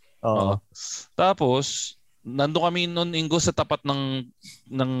fatigue. Tapos, nandun kami noon, Ingo, sa tapat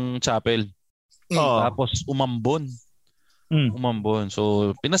ng chapel. Tapos umambon.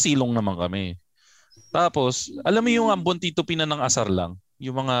 So pinasilong naman kami. Tapos alam mo yung ambon, Tito, ng asar lang.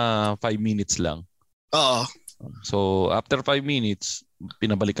 Yung mga 5 minutes lang. Oo. So after 5 minutes,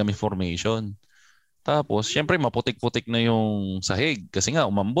 pinabalik kami formation. Tapos syempre maputik-putik na yung sahig kasi nga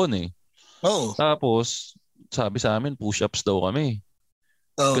umambon eh. Oo. Tapos sabi sa amin push-ups daw kami.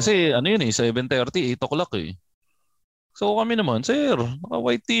 Kasi 7:30, 8 o'clock eh. So kami naman, sir,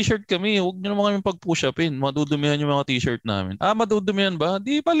 naka-white t-shirt kami. Huwag nyo naman kami pag-push-upin. Madudumihan yung mga t-shirt namin. Madudumihan ba?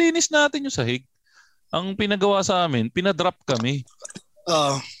 Di palinis natin yung sahig. Ang pinagawa sa amin, pinadrop kami.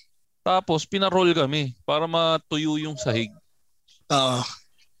 Tapos pinaroll kami para matuyo yung sahig. Tawag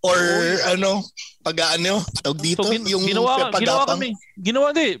dito, so, yung ginawa kami. Ginawa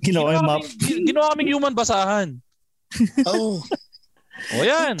kami human basahan. O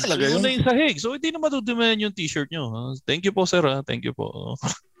yan, yun na yung sahig. So hindi na matudumihan yung t-shirt nyo. Thank you po, sir. Thank you po.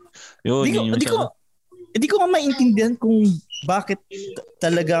 Hindi ko maintindihan kung bakit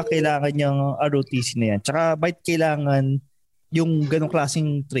talaga kailangan yung ROTC na yan. Tsaka bakit kailangan yung ganong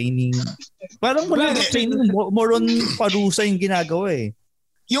klaseng training. Parang wala na training. More on parusa yung ginagawa eh.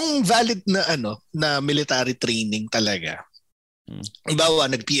 Yung valid na na military training talaga. Bawa,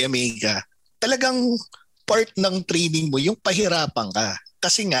 nag-PMA ka. Talagang part ng training mo, yung pahirapan ka.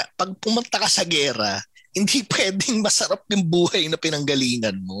 Kasi nga, pag pumunta ka sa gera, hindi pwedeng masarap yung buhay na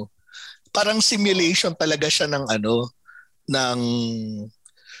pinanggalingan mo. Parang simulation talaga siya ng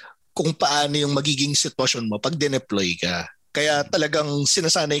kung paano yung magiging sitwasyon mo pag dineploy ka. Kaya talagang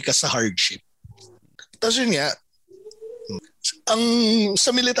sinasanay ka sa hardship. Tapos yun nga,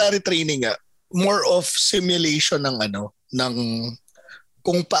 sa military training nga, more of simulation ng ng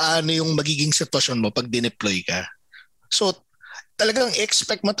kung paano yung magiging sitwasyon mo pag dineploy ka. So, talagang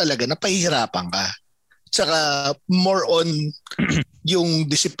expect mo talaga na pahihirapan ka. Tsaka more on yung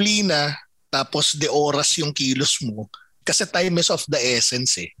disiplina, tapos de oras yung kilos mo. Kasi time is of the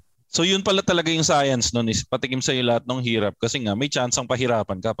essence eh. So yun pala talaga yung science nun is patikim sa iyo lahat ng hirap kasi nga may chance ang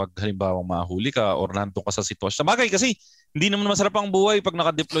pahirapan ka pag halimbawa mahuli ka or nandun ka sa sitwasyon. Sabagay kasi hindi naman masarap ang buhay pag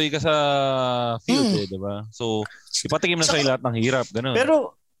naka-deploy ka sa field eh, di ba? So ipatikim na sa iyo lahat ng hirap, ganun.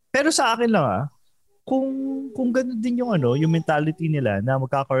 Pero sa akin lang kung ganun din yung yung mentality nila na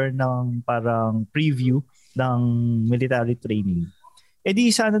magkakaroon ng parang preview ng military training. Eh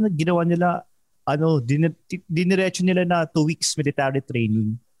di sana ginawa nila diniretso nila na 2 weeks military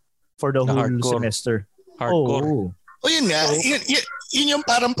training for the whole hardcore semester. Hardcore. O yun nga, yun yung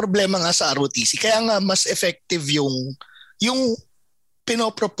parang problema nga sa ROTC. Kaya nga mas effective yung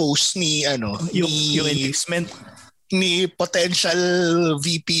pinopropose ni yung enlistment ni potential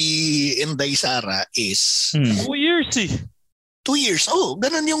VP Inday Sara is 2 years 2 years. Oh,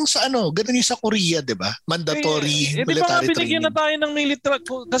 ganun yung sa Korea, 'di ba? Mandatory military training. Binigyan na tayo ng military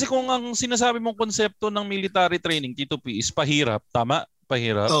kasi kung ang sinasabi mong konsepto ng military training Tito P is pahirap, tama?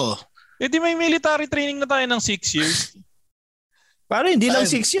 Pahirap. Oh. Eh di may military training na tayo ng 6 years. Para hindi lang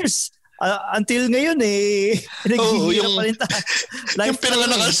 6 years. Until ngayon naghihirap pa rin tayo. Yung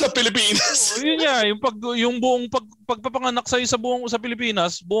pinanganak sa Pilipinas. Yun nga, yung buong pagpapanganak sa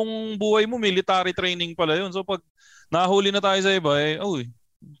Pilipinas, buong buhay mo military training pala yun. So pag nahuli na tayo sa iba,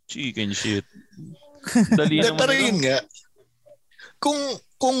 chicken shit. Dali naman. Pero yun nga,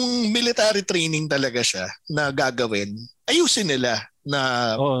 kung military training talaga siya na gagawin, ayusin nila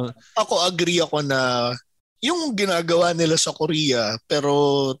na ako agree ako na yung ginagawa nila sa Korea,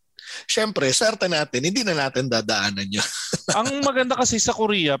 pero syempre, swerte natin, hindi na natin dadaanan yun. Ang maganda kasi sa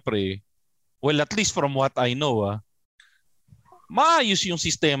Korea, pre, well, at least from what I know, maayos yung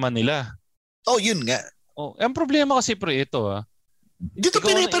sistema nila. Oh, yun nga. Ang problema kasi, pre, ito, dito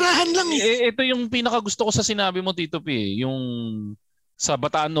pinipirahan lang eh. Ito yung pinakagusto ko sa sinabi mo, Tito P, yung sa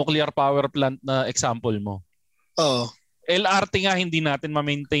Bataan Nuclear Power Plant na example mo. Oo. LRT nga hindi natin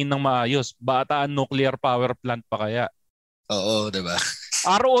ma-maintain ng maayos. Bataan Nuclear Power Plant pa kaya. Oo, diba?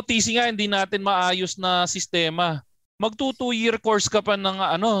 ROTC nga hindi natin maayos na sistema. Magto 2-year course ka pa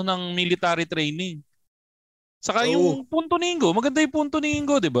ng military training. Saka yung Punto Ninggo, maganda yung Punto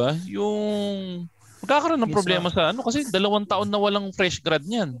Ninggo, 'di ba? Yung magkakaroon ng problema sa kasi 2 taon na walang fresh grad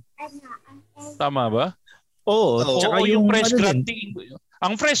niyan. Tama ba? Oo, tsaka yung fresh grad Ingo.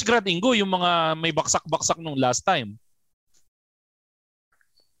 Ang fresh grad Ingo, yung mga may baksak-baksak nung last time.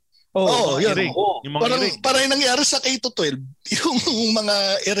 Yun. Yung mga parang nangyari sa K-12, yung mga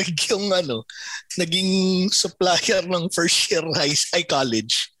irig yung naging supplier ng first year high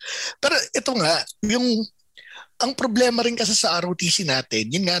college. Pero ito nga, ang problema rin kasi sa ROTC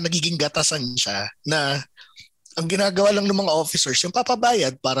natin, yun nga nagiging gatasan siya na ang ginagawa lang ng mga officers, yung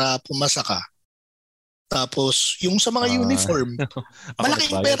papabayad para pumasa ka. Tapos, yung sa mga uniform,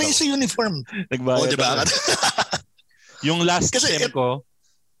 malaking pera yung sa uniform. Nagbayad. Diba? Yung last sem ko,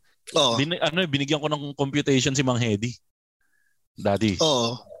 binigyan ko ng computation si Mang Hedy. Daddy.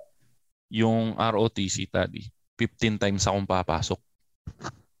 Yung ROTC, Daddy, 15 times akong papasok.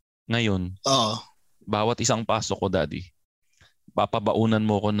 Ngayon, bawat isang pasok ko, Daddy, papabaunan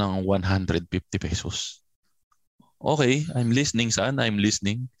mo ko ng 150 pesos. Okay, I'm listening, son. I'm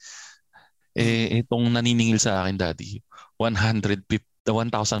listening. Itong naniningil sa akin, Daddy, 1,500.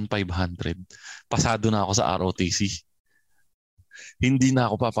 Pasado na ako sa ROTC. Hindi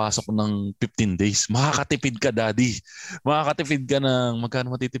na ako papasok ng 15 days. Makakatipid ka, Daddy. Makakatipid ka ng,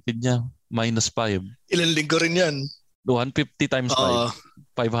 magkano matitipid niya? -5. Ilan linggo rin yan? 150 times 5.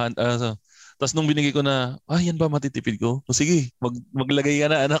 500. Tapos nung binigay ko na, yan ba matitipid ko? O sige, maglagay ka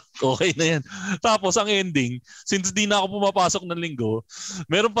na, anak. Okay na yan. Tapos ang ending, since di na ako pumapasok ng linggo,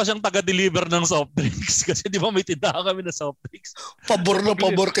 meron pa siyang taga-deliver ng soft drinks. Kasi di ba may tindahan kami na soft drinks. Pabor na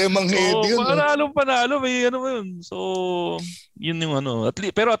pabor kayo Mang Hedy yun. Panalo. May yun. So, yun yung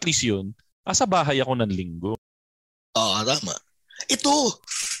pero at least yun. Sa bahay ako ng linggo. Tama. Ito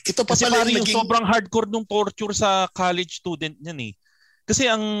pa kasi pala yung sobrang hardcore nung torture sa college student niyan eh. Kasi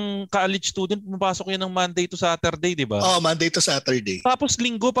ang college student, pumapasok yan ng Monday to Saturday, di ba? Monday to Saturday. Tapos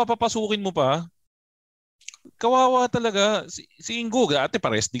linggo, papapasukin mo pa. Kawawa talaga. Si Ingo, dati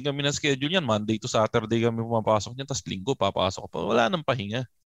pares din kami na schedule yan. Monday to Saturday kami pumapasok niyan, tapos linggo, papasok pa. Wala nang pahinga.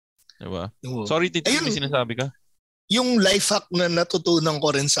 Di ba? Sorry, Tito, may sinasabi ka? yung life hack na natutunan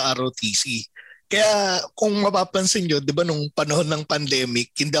ko rin sa ROTC. Kaya kung mapapansin nyo, di ba nung panahon ng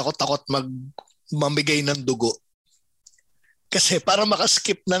pandemic, hindi ako takot mamigay ng dugo. Kasi para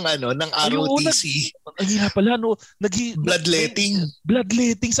makaskip ng ng ROTC. Ay, pala, no. Bloodletting.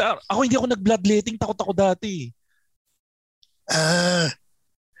 Bloodletting. Ako hindi ako nag-bloodletting. Takot ako dati.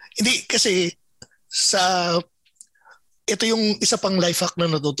 Hindi, kasi ito yung isa pang life hack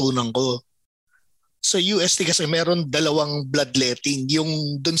na natutunan ko. Sa UST kasi meron 2 bloodletting.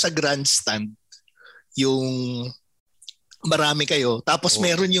 Yung dun sa grandstand, yung marami kayo. Tapos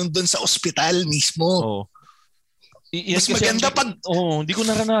meron yung dun sa ospital mismo. Oh. Mas maganda pag... hindi ko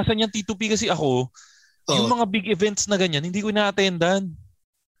naranasan yan, T2P, kasi ako, yung mga big events na ganyan, hindi ko na-attendan.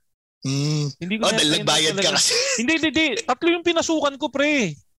 Hindi ko dahil nagbayad ka kasi. Hindi. 3 yung pinasukan ko,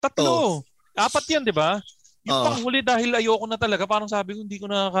 pre. 3. 4 yan, di ba? Yung panghuli dahil ayoko na talaga, parang sabi ko, hindi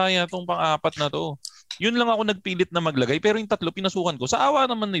ko na kaya itong pang-4 na to. Yun lang ako nagpilit na maglagay. Pero yung 3 pinasukan ko, sa awa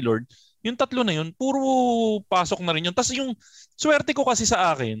naman ni Lord, yung 3 na yun, puro pasok na rin yun. Tapos yung swerte ko kasi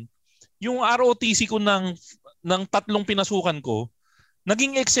sa akin, yung ROTC ko ng 3 pinasukan ko,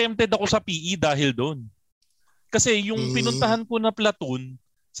 naging exempted ako sa PE dahil doon. Kasi yung pinuntahan ko na platoon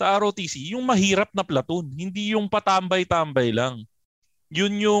sa ROTC, yung mahirap na platoon, hindi yung patambay-tambay lang.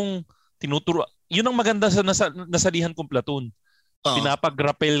 Yun yung tinuturo. Yun ang maganda sa nasalihan kong platoon.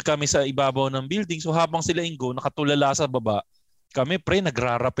 Pinapag-rappel kami sa ibabaw ng building. So habang sila Ingo nakatulala sa baba, kami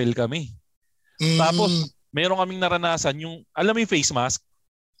nagra-rappel kami. Tapos meron kaming naranasan yung, alam mo yung face mask?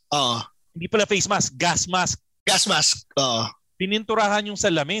 Hindi pala face mask, gas mask. Gas mask. Pininturahan yung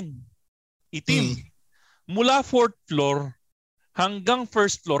salamin. Itim. Mula 4th floor hanggang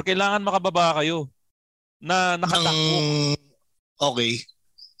 1st floor, kailangan makababa kayo na nakatakbo. Okay.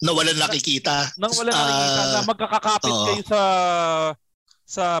 Na wala nakikita. Nang wala nakikita na magkakakapit kayo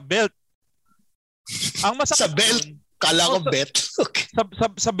sa belt. Ang masakit sa belt? Kala ko belt. Okay.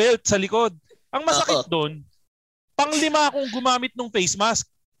 Sa belt, sa likod. Ang masakit doon, 5 akong gumamit ng face mask.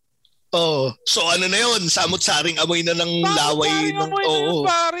 So ano na yun? Samot-saring amoy na ng laway.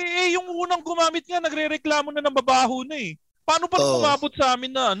 Pare. Yung unang gumamit nga, nagre-reklamo na ng babaho na eh. Paano pa umabot sa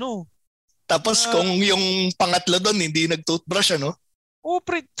amin na Tapos kung yung pangatlo doon, hindi nag-toothbrush,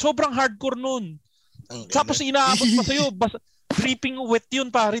 pre, sobrang hardcore nun. Tapos inaabot pa sa'yo. Dripping wet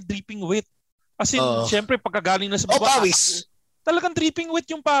yun, pare. Dripping wet. As in, syempre, pagkagaling na sa baba. Pawis. Talagang dripping wet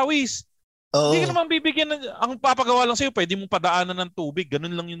yung pawis. Hindi ka naman bibigyan ang papagawa lang sa'yo, pwede mong padaanan ng tubig.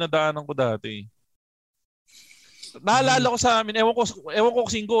 Ganun lang yung nadaanan ko dati. Naalala ko sa amin, ewan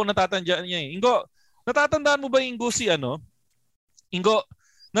ko si Ingo, natatandaan niya eh. Ingo, natatandaan mo ba Ingo si Ingo,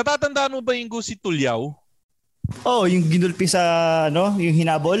 natatandaan mo ba Ingo si Tulyaw? Yung ginulpi sa yung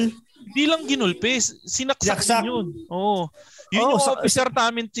hinabol? Hindi lang ginulpi, sinaksak yun. Yun yung officer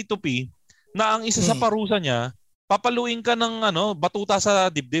namin si Tupi, na ang isa sa parusa niya, papaluin ka ng batuta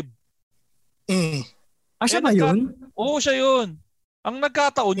sa dibdib. Siya ba yun? Oo, siya yun. Ang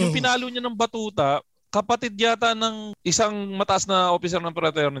nagkataon, yung pinalo niya ng batuta, kapatid yata ng isang mataas na officer ng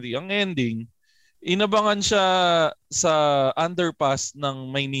fraternity. Ang ending, inabangan siya sa underpass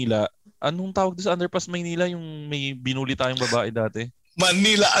ng Maynila. Anong tawag doon sa underpass Maynila? Yung may binuli tayong babae dati?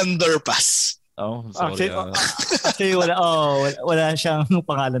 Manila Underpass. Sorry. Actually, wala siyang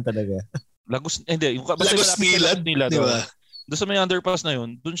pangalan talaga. Lagos Nilad, di ba? Doon sa may underpass na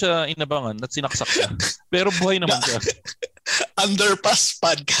yun, doon siya inabangan at sinaksak siya. Pero buhay naman siya. Underpass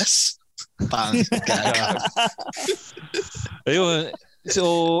podcast. Ayun.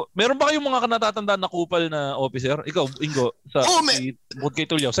 So, meron ba kayong mga natatandaan na kupal na officer? Ikaw, Ingo, bukod kay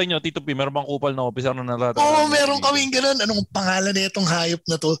Tulyaw. Sa inyo, Tito P, meron bang kupal na officer na natatandaan? Meron kaming ganun. Anong pangalan na itong hayop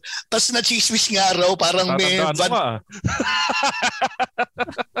na to? Tapos na-chismis nga raw, parang may...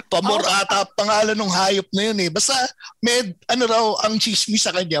 Pamor ata pangalan ng hayop na yun eh. Basta may raw ang chismis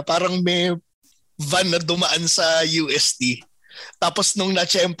sa kanya, parang may van na dumaan sa UST. Tapos nung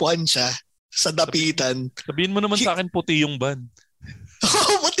na-tsempuhan siya sa dapitan. Sabihin mo naman sa akin puti yung van.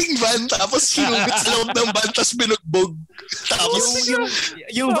 Puting van, tapos sinugit sa loob ng van, tapos binugbog. Tapos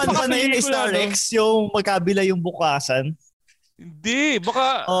yung van pa na yun is Star X, yung magkabila yung bukasan. Hindi,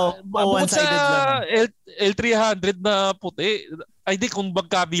 baka bukod sa L300 na puti. Ay di, kung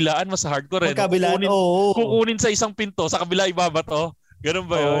magkabilaan, mas hardcore rin. Magkabilaan, kukunin sa isang pinto, sa kabila ibabato. Ganun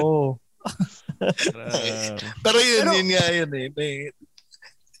ba yun? Pero yun nga yun eh.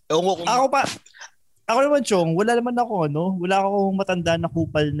 Ako naman, Chong, wala akong matanda na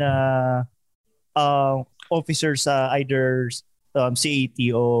kupal na officer sa either CAT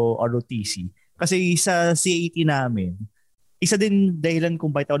o ROTC. Kasi sa CAT namin, isa din dahilan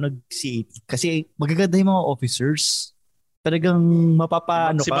kung bakit ako nag-CAT. Kasi magaganda yung mga officers. Talagang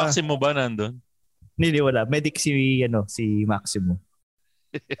Si Maximo ba nandun? Hindi, wala. Medic si Maximo.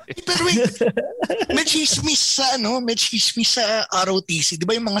 Pero wait, may chismis sa ROTC. Di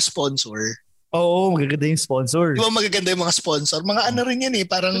ba yung mga sponsor? Oo, magaganda yung sponsor. Di ba magaganda yung mga sponsor? Mga ano rin yan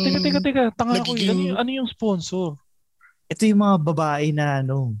parang... Teka. Tanga ko yun. Ano yung sponsor? Ito yung mga babae na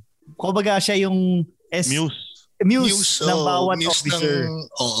kumbaga siya yung Muse ng bawat Muse officer.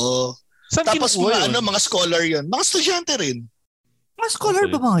 Oo. Saan tapos mga scholar yun. Mga estudyante rin. Mga scholar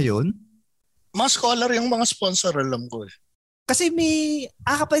ba mga yun? Mga scholar yung mga sponsor, alam ko Kasi may,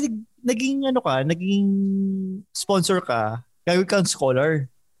 kapag naging sponsor ka, gagawin kang scholar.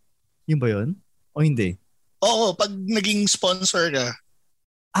 Yun ba yun? O hindi? Oo, pag naging sponsor ka.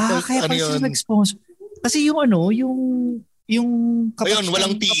 Kaya pala sila nag-sponsor. Kasi yung ayun,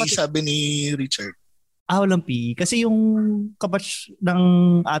 walang PE sabi ni Richard. Walang PE. Kasi yung kabatch ng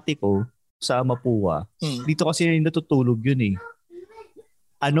ate ko sa Mapua, dito kasi natutulog yun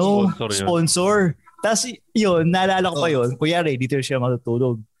sponsor. Tapos yun, naalala ko pa yun. Kuyari, dito siya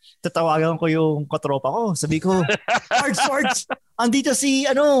matutulog. Tatawagan ko yung katropa ko. Sabi ko, Sarge, andito si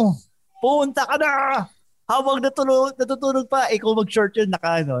punta ka na. Habang natutulog pa, ikaw mag-short yun,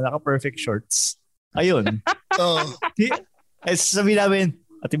 naka-perfect shorts. Ayun. Sabi namin,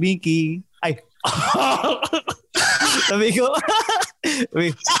 Ate Binky, sabi ko,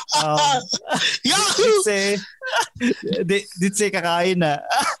 Ditse, kakain na.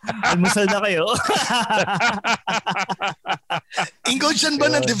 Almusal na kayo. Ingo, dyan ba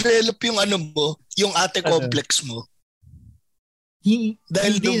na-develop yung yung ate complex mo?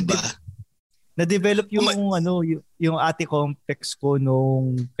 Dahil doon ba? Na-develop yung ate complex ko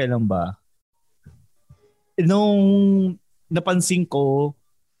nung kailan ba? Nung napansin ko,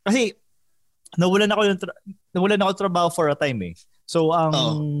 kasi nawalan ako trabaho for a time So,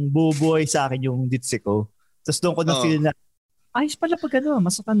 ang bubuhay sa akin yung ditse ko. Tapos doon ko na-feel na, ayos pala pag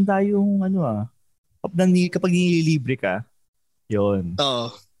mas matanda yung kapag nililibre ka, yun.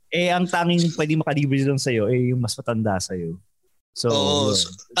 Ang tanging pwede makalibre doon sa'yo, yung mas matanda sa'yo. So,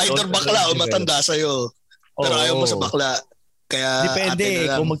 either bakla o matanda sa'yo. Pero ayaw mo sa bakla. Kaya depende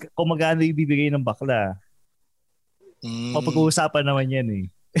kung magkano ibibigay ng bakla. Mapag-uusapan naman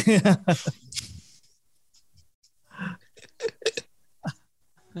yan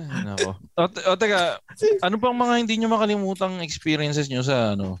Nako. Teka, ano pang mga hindi nyo makalimutang experiences nyo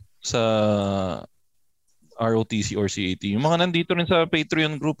sa ROTC or CAT? Yung mga nandito rin sa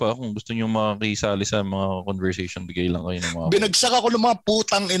Patreon group kung gusto nyo makisali sa mga conversation, bigay lang kayo ng mga... Binagsak ako ng mga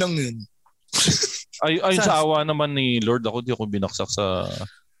putang inang yun. Ay sa awa naman ni Lord, di ako binaksak sa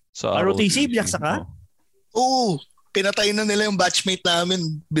ROTC. Binaksak ka? Oo. Pinatay na nila yung batchmate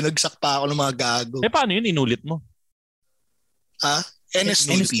namin. Binagsak pa ako ng mga gago. Paano yun? Inulit mo?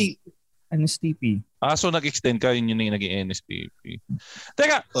 NSTP. So nag-extend ka, yun yung naging NSTP.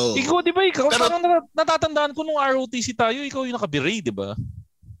 Teka, ikaw, di ba parang natatandaan ko nung ROTC tayo, ikaw yung nakabiray, di ba?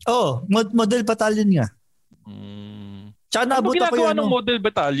 Model battalion nga. Tsaka naabot ako ginagawa ng model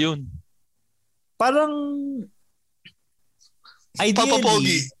battalion? Parang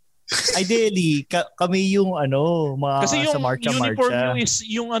ideally, kami yung mga kasi yung sa marcha. Uniform nyo is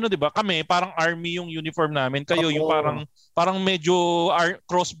yung di ba? Kami, parang army yung uniform namin. Kayo yung parang medyo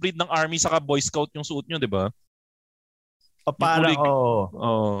crossbreed ng army saka boy scout yung suot nyo, di ba?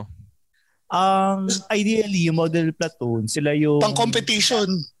 Ideally, yung model platoon, sila yung... Pang-competition.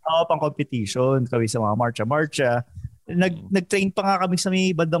 Pang-competition. Kami sa mga marcha. Nag-train pa nga kami sa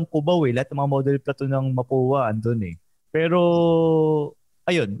may bandang Cubao Lahat ng mga model platoon ng Mapua andun Pero...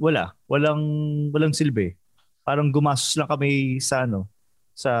 ayun, walang silbi. Parang gumastos lang kami sa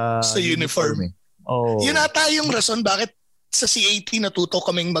sa uniform. Yun ata yung rason bakit sa CAT natuto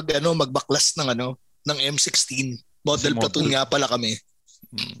kaming magbaklas ng M16. Model platoon nga pala kami.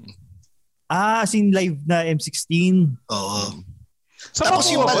 As in live na M16. Oo.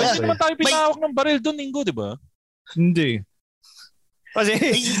 Tapos yung pala, hindi naman tayo pinahawak ng baril doon, Ingo, di ba? Hindi. Kasi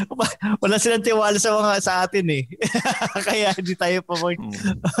wala silang tiwala sa atin Kaya hindi tayo pa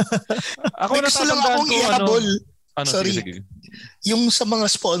Ako gusto lang akong ihabol. Sorry. Sige. Yung sa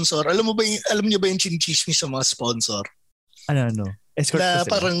mga sponsor, alam niyo ba yung chinichismis sa mga sponsor? Ano? Escort na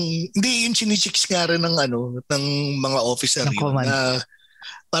parang hindi yung chinichicks nga rin ng mga officer na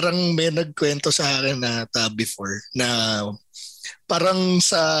parang may nagkwento sa akin na before na parang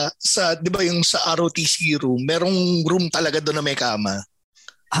sa 'di ba yung sa ROTC room, merong room talaga doon na may kama.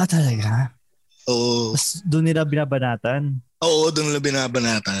 Talaga? Oo. Doon nila binabanatan? Oo, doon nila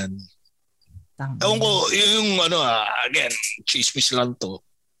binabanatan. Ewan ko, yung again, chismis lang to.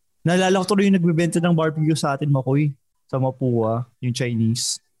 Naalala ko tuloy yung nagbebenta ng barbecue sa atin, Makoy. Sa Mapua, yung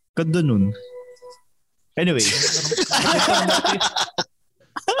Chinese. Ganda nun. Anyway.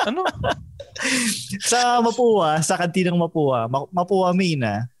 Ano? Sa Mapua, sa kantinang Mapua, Mapua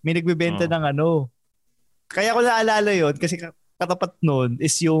Mina, may nagbebenta ng ano. Kaya ko naalala yun kasi katapat nun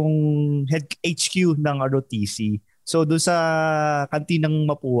is yung head HQ ng ROTC. So doon sa kantinang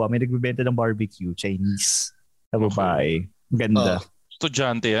Mapua, may nagbebenta ng barbecue, Chinese na babae. Ganda.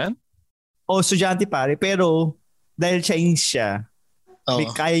 Estudyante yan? Estudyante pare. Pero dahil Chinese siya,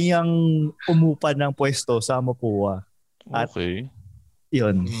 kaya niyang umupa ng pwesto sa Mapua. At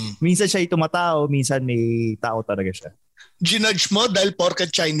yun. Minsan siya tumatao, minsan may tao talaga siya. Ginudge mo dahil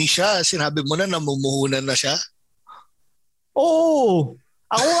porket Chinese siya, sinabi mo na namumuhunan na siya? Oo!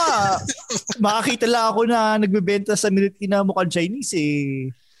 Ako makakita lang ako na nagbebenta sa milk tea na mukhang Chinese eh.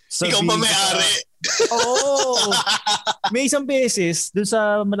 Ikaw pa may-ari. Oo! May isang beses, dun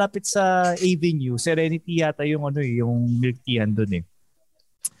sa malapit sa Avenue, Serenity yata yung milk tea doon eh.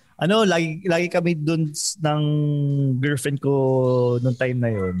 Lagi kami doon ng girlfriend ko noong time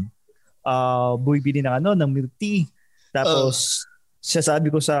na yun. Bumibili ng milk tea. Tapos, sabi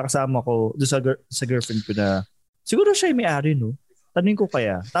ko sa kasama ko, doon sa girlfriend ko na, siguro siya yung may-ari, no? Tanungin ko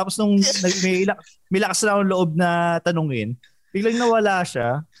kaya. Tapos nung may lakas na akong loob na tanungin, biglang nawala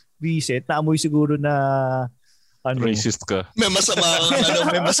siya, visit, naamoy siguro na racist ka. May masama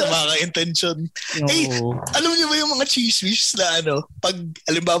ka intention. No. Hey, alam niyo ba yung mga chismis na pag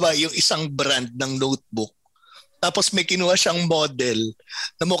alimbawa yung isang brand ng notebook, tapos may kinuha siyang model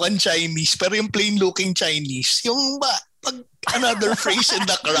na mukhang Chinese, pero yung plain looking Chinese, yung pag another phrase in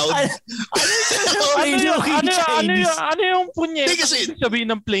the crowd. Ano yung punya? Kasi sabihin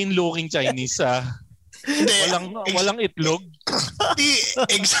ng plain looking Chinese walang itlog.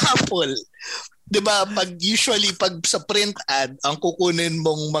 Example, 'di ba, usually pag sa print ad, ang kukunin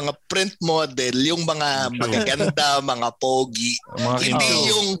mong mga print model, yung mga magaganda, mga pogi.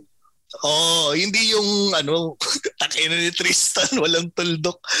 Hindi yung takina ni Tristan, walang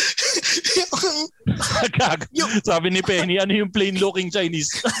tuldok. Sabi ni Penny, ano yung plain looking Chinese?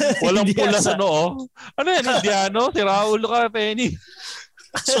 Walang pula sa noo. Ano yan, Indiano? Si Raul ka, Penny.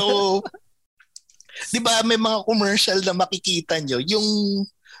 So, 'di ba may mga commercial na makikita nyo,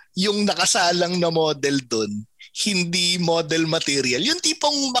 yung nakasalang na model doon, hindi model material. Yung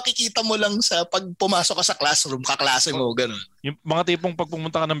tipong makikita mo lang sa pag pumasok ka sa classroom, kaklase mo, gano'n. Yung mga tipong pag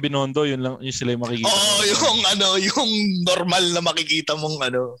pumunta ka ng Binondo, yun sila yung makikita. Yung normal na makikita mong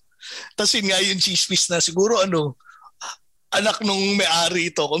Tapos yun nga yung chismis na siguro anak nung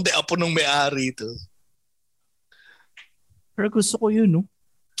may-ari ito, kundi apo nung may-ari ito. Pero gusto ko yun, no?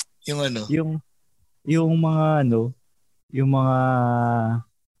 Yung mga yung mga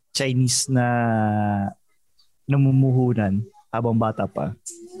Chinese na namumuhunan habang bata pa.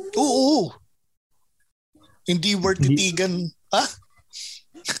 Oo. Hindi worth titigan. Ha?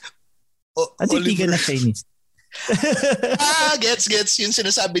 Titigan na Chinese. Gets. Yung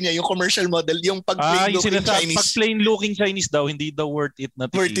sinasabi niya, yung commercial model, yung pag plain looking Chinese. Pag plain looking Chinese daw, hindi daw worth it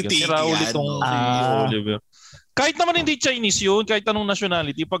na titigan. Sira ulit itong si Oliver. Kahit naman hindi Chinese yun, kahit anong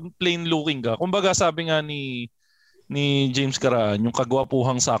nationality, pag plain looking ka, kumbaga sabi nga ni James Caraan, yung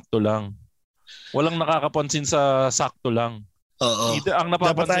kagwapuhang sakto lang. Walang nakakapansin sa sakto lang. Ang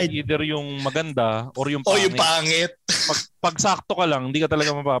napapansin either yung maganda or yung pangit. Yung pangit. Pag sakto ka lang, hindi ka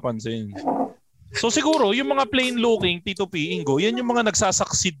talaga mapapansin. So siguro, yung mga plain looking, Tito P, Ingo, yan yung mga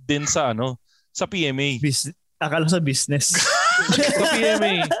nagsasucceed din sa PMA. Akala sa business. Sa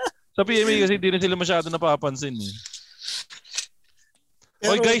PMA. Sa PMA kasi hindi rin sila masyado napapansin eh.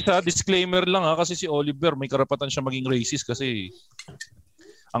 Oy guys disclaimer lang kasi si Oliver may karapatan siya maging racist kasi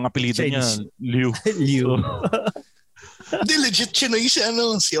ang apelyido niya Liu. Hindi, legit Chinese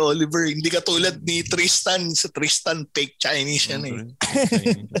si Oliver. Hindi katulad ni Tristan. Si Tristan fake Chinese yan eh.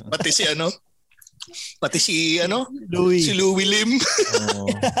 Pati si Louis. Si Louis Lim.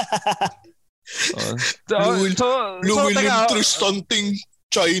 Louis Lim, Tristan Ting.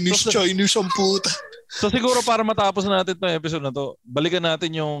 Chinese ang puta. So siguro para matapos natin itong episode na to, balikan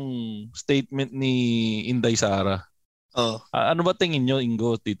natin yung statement ni Inday Sara. Ano ba tingin nyo,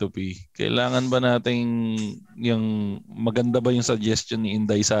 Ingo, Tito P? Kailangan ba nating maganda ba yung suggestion ni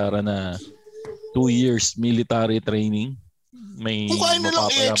Inday Sara na 2 years military training? Kung kaya na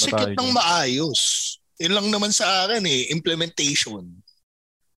lang i-execute ng maayos. Yun lang naman sa akin implementation.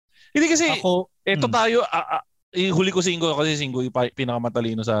 Hindi kasi, tayo, huli ko si Ingo kasi si Ingo yung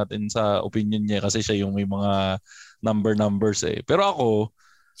pinakamatalino sa atin sa opinion niya kasi siya yung may mga numbers eh. Pero ako,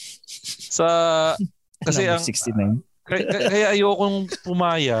 kasi 69. Kaya ayokong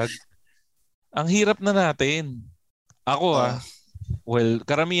pumayag. Ang hirap na natin. Ako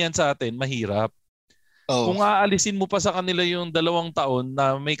karamihan sa atin mahirap. Kung aalisin mo pa sa kanila yung 2 taon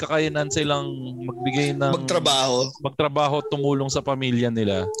na may kakayanan silang magbigay ng magtrabaho, tumulong sa pamilya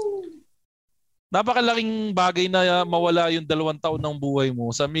nila. Napakalaking bagay na mawala yung 2 taon ng buhay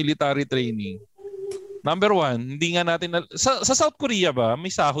mo sa military training. Number 1, hindi nga natin sa South Korea ba may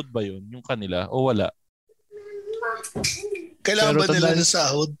sahod ba yun yung kanila o wala? Kailangan ba nila ng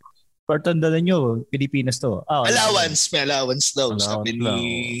sahod? Pero tandaan nyo, Pilipinas to. Allowance, may allowance daw.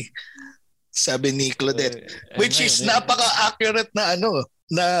 Sabi ni Claudette. Which is napaka-accurate na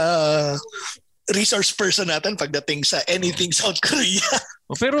na resource person natin pagdating sa anything South Korea.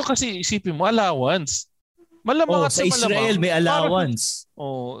 Pero kasi isipin mo, allowance. Malamang sa Israel may allowance.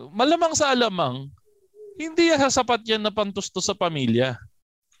 Malamang sa alamang, hindi sasapat yan na pantusto sa pamilya.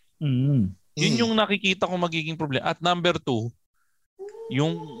 Yun yung nakikita ko magiging problema. At number 2,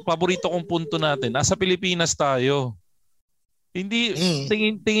 yung paborito kong punto natin, nasa Pilipinas tayo. Hindi,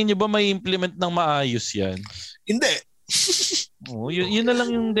 tingin nyo ba may implement ng maayos yan? Hindi. Yun na lang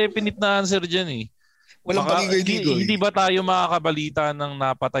yung definite na answer dyan eh. Walang paligoy-ligoy. Hindi ba tayo makakabalita ng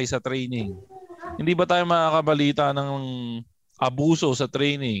napatay sa training? Hindi ba tayo makakabalita ng abuso sa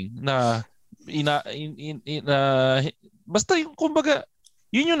training na basta yung kumbaga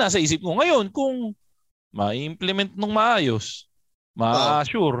yun yung nasa isip ko ngayon kung ma-implement ng maayos,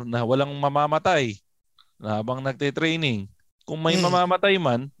 ma-assure na walang mamamatay na habang nagte-training. Kung may mamamatay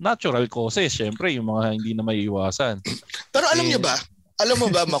man, natural causes, syempre yung mga hindi na maiiwasan. Pero alam niyo ba? Alam mo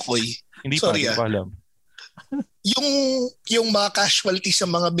ba, Makoy? Hindi pa alam. Yung mga casualties sa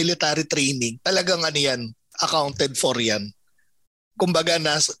mga military training, talagang yan, accounted for yan. Kumbaga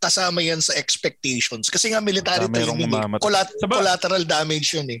kasama yan sa expectations. Kasi nga military training, collateral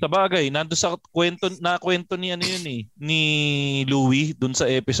damage yun eh. Sa bagay, nando sa kwento ni ni Louie dun sa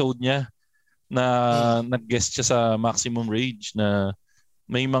episode niya na nag-guest siya sa Maximum Rage na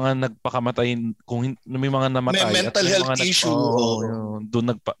may mga nagpakamatay, kung may mga namatay. May mental health issue.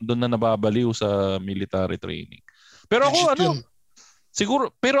 Doon na nababaliw sa military training. Pero ako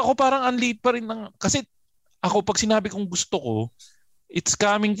siguro, pero ako parang unlead pa rin kasi ako pag sinabi kong gusto ko, it's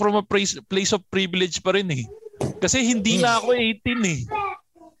coming from a place of privilege pa rin eh. Kasi hindi na ako 18 eh.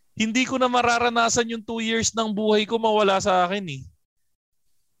 Hindi ko na mararanasan yung 2 years ng buhay ko mawala sa akin eh.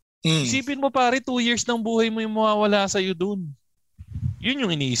 Isipin mo pare, 2 years ng buhay mo yung mawawala sa'yo dun. Yun yung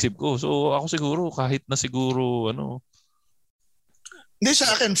iniisip ko. So ako siguro, kahit na siguro, Hindi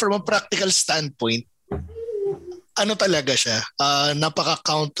sa akin, from a practical standpoint, talaga siya,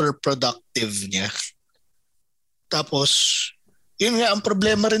 napaka-counterproductive niya. Tapos, yun nga, ang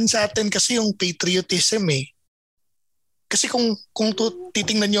problema rin sa atin kasi yung patriotism eh. Kasi kung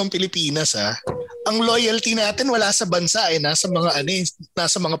titingnan niyo ang Pilipinas ang loyalty natin wala sa bansa eh, nasa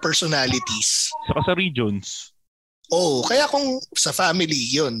mga personalities. Saka sa regions. Kaya kung sa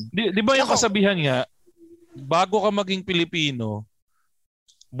family yun. Di ba yung kasabihan nga, bago ka maging Pilipino,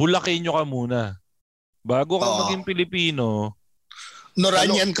 Bulakenyo ka muna. Bago ka maging Pilipino,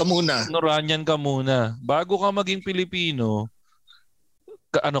 Noranyan ka muna. Bago ka maging Pilipino,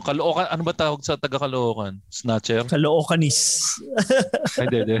 Caloocan, ano ba tawag sa taga-Caloocan? Snatcher? Caloocanis.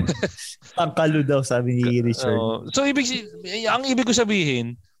 Hindi. Ang kalo daw, sabi ni Richard. So, ang ibig ko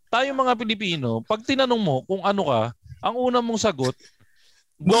sabihin, tayong mga Pilipino, pag tinanong mo kung ano ka, ang una mong sagot,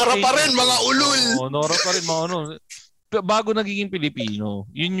 Nora pa rin, mga ulul! Nora pa rin, mga ulul. Bago nagiging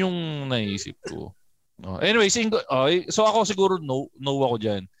Pilipino, yun yung naisip ko. Anyways, so ako siguro no ako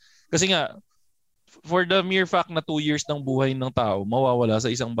dyan. Kasi nga, for the mere fact na 2 years ng buhay ng tao mawawala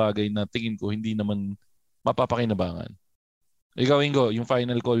sa isang bagay na tingin ko hindi naman mapapakinabangan. Ikaw, Ingo, yung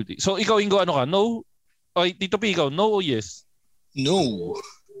final call. So, ikaw, Ingo, ano ka? No? Tito P, ikaw, no o yes? No.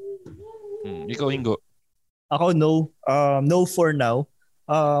 Ikaw, Ingo. Ako, no. No for now.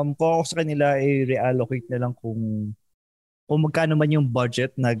 Kung ako sa kanila, i-reallocate na lang kung magkano man yung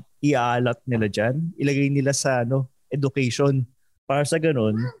budget na i-allot nila dyan. Ilagay nila sa education. Para sa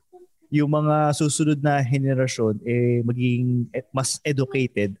ganun, yung mga susunod na henerasyon magiging mas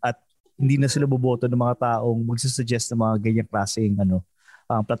educated at hindi na sila boboto ng mga taong magsasuggest ng mga ganyang klaseng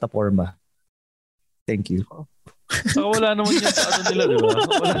plataforma. Thank you. Saka wala naman yan sa nila, di ba?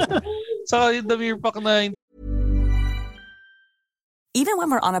 Saka yung the mere fact na... Even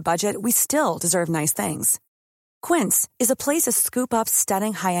when we're on a budget, we still deserve nice things. Quince is a place to scoop up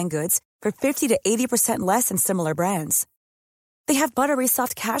stunning high-end goods for 50 to 80% less than similar brands. They have buttery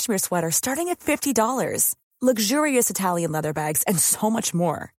soft cashmere sweaters starting at $50, luxurious Italian leather bags, and so much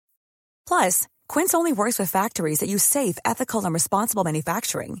more. Plus, Quince only works with factories that use safe, ethical, and responsible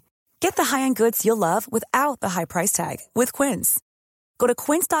manufacturing. Get the high-end goods you'll love without the high price tag with Quince. Go to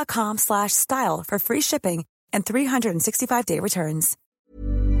quince.com/style for free shipping and 365-day returns.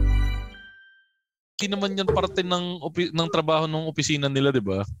 Hindi naman yan parte ng trabaho ng opisina nila, 'di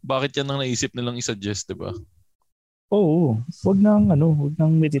ba? Bakit yan ang naisip nilang i-suggest, 'di ba? Oo, wag nang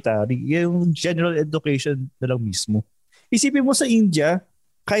military. Yung general education na lang mismo. Isipin mo sa India,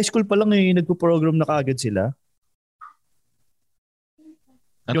 high school pa lang nagpo-program na kaagad sila.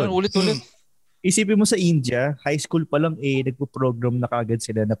 Ano ulit-ulit? Isipin mo sa India, high school pa lang nagpo-program na kaagad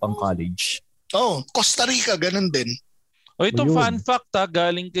sila na pang-college. Oh, Costa Rica ganun din. O itong fun fact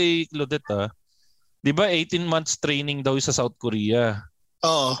galing kay Claudette. 'Di ba 18 months training daw sa South Korea?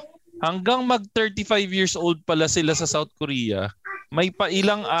 Oo. Hanggang mag 35 years old pala sila sa South Korea, may pa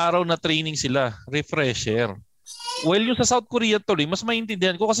ilang araw na training sila, refresher. Well, yung sa South Korea tuloy, mas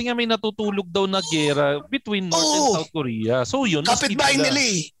maintindihan ko kasi nga may natutulog daw na gera between North and South Korea. So yun, kapitbahay nila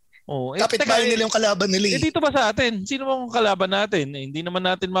eh. Oh, kapitbahay nila yung kalaban nila eh. Dito ba sa atin? Sino bang kalaban natin? Hindi naman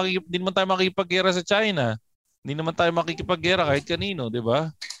tayo makikipaggera sa China. Hindi naman tayo makikipaggera kahit kanino, 'di ba?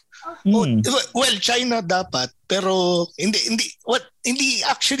 Well, China dapat, pero hindi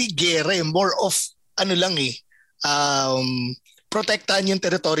actually gera, more of ano lang protektahan yung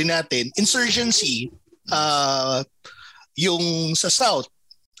territory natin. Insurgency, yung sa South,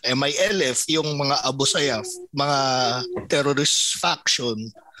 MILF, yung mga Abu Sayyaf, mga terrorist faction.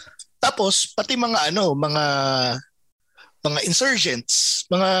 Tapos pati mga insurgents,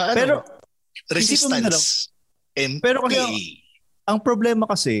 mga resistance. Pero kasi ang problema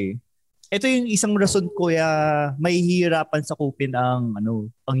kasi, ito yung isang rason kuya mahihirapan sakupin ang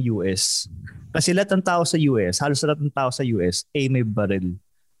US. Kasi lahat ng tao sa US, halos lahat ng tao sa US may baril.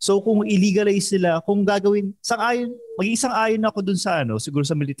 So kung illegalize sila, kung gagawin, mag-isang-ayon ako dun sa siguro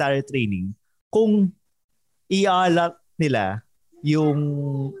sa military training, kung i-allow nila yung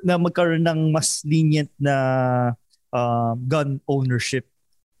na magkaroon ng mas lenient na gun ownership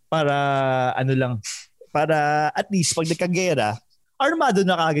para para at least pag nagkagera, armado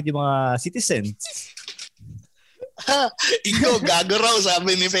na kaagad yung mga citizens. Ikaw, gago raw,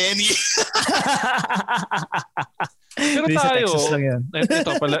 sabi ni Penny. Pero tayo,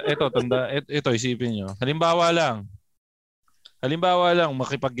 ito isipin nyo. Halimbawa lang,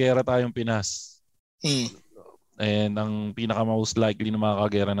 makipaggera tayong Pinas. And ang pinaka-most likely na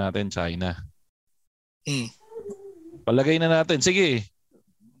makakagera natin, China. Palagay na natin, sige,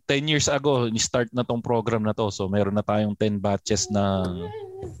 10 years ago, ni-start na tong program na to. So meron na tayong 10 batches na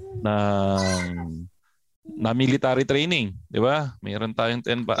military training, 'di ba? Meron tayong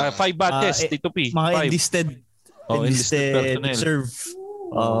 5 batches, T2P. Mga 5. enlisted reserve.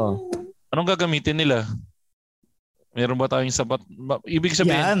 Anong gagamitin nila? Meron ba tayong sapat? Ibig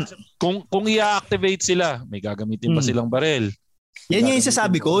sabihin, kung i-activate sila, may gagamitin ba silang barel? Yan yung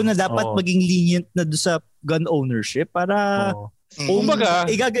sasabi ko na dapat maging lenient na doon sa gun ownership para kumbaga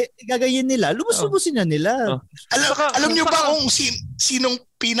igagayin nila, lubos-lubosin na nila. Alam niyo ba kung sinong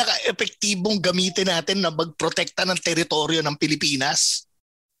pinaka-epektibong gamitin natin na magprotekta ng teritoryo ng Pilipinas?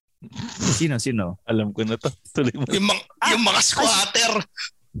 Sino? Alam ko na to. Tuloy mo. Yung mga squatter.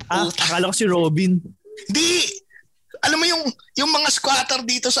 Akala ko si Robin. Hindi. Alam mo yung mga squatter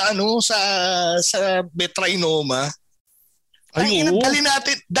dito sa Betrinoma.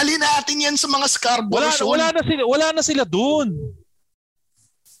 Dali natin yan sa mga Scarborough. Wala na sila doon.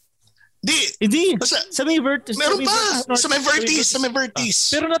 Hindi. Sa may Vertis. Meron pa. Sa may Vertis.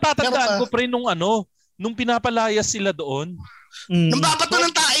 Pero natatandaan ko pre nung pinapalayas sila doon. Nambabato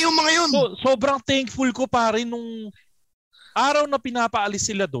ng tayo yung mga yun. Sobrang thankful ko pare nung araw na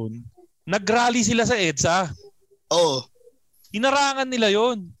pinapaalis sila doon. Nag-rally sila sa EDSA. Inarangan nila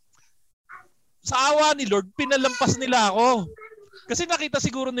yon. Sa awa ni Lord, pinalampas nila ako. Kasi nakita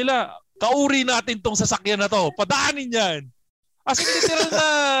siguro nila, kauri natin tong sasakyan na to. Padaanin yan. As in literal na,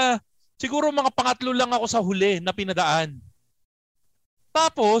 siguro mga pangatlo lang ako sa huli na pinadaan.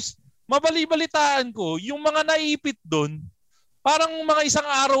 Tapos, mabali-balitaan ko, yung mga naipit doon, parang mga isang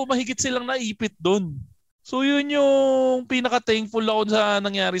araw mahigit silang naipit doon. So yun yung pinaka-thankful ako sa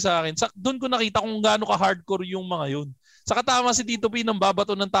nangyari sa akin. Doon ko nakita kung gaano ka-hardcore yung mga yun. Saka tama si Tito P, nang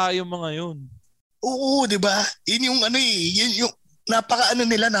babato ng tayo mga yun. Oo, 'di ba? Yun yung yun yung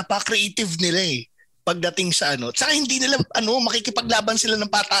napaka-creative nila pagdating sa Tsaka hindi nila makikipaglaban sila ng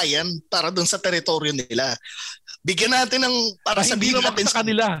patayan para doon sa teritoryo nila. Bigyan natin ng para sabihin natin sa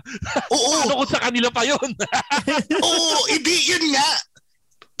kanila. Oo. Ano kung sa kanila pa yun? Oo, yun nga.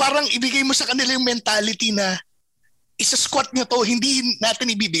 Parang ibigay mo sa kanila yung mentality na isa-squat nyo to, hindi natin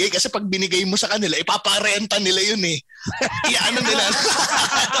ibibigay kasi pag binigay mo sa kanila, ipaparenta nila yun Iano nila.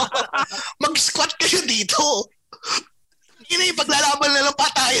 Mag-squat kayo dito. Yun paglalaban nilang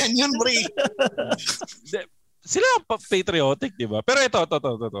patayan yun, pre. Sila patriotic, di ba? Pero ito.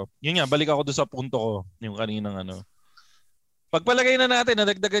 Yun nga, balik ako doon sa punto ko, yung kaninang Pagpalagay na natin,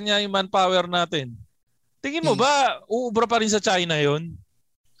 nadagdagan niya yung manpower natin. Tingin mo ba, uubra pa rin sa China yon?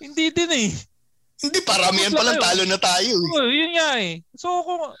 Hindi din eh. Hindi, paramihan palang talo na tayo. Yun nga eh. So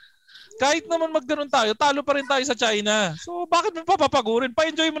kahit naman magganon tayo, talo pa rin tayo sa China. So bakit mo papapagurin?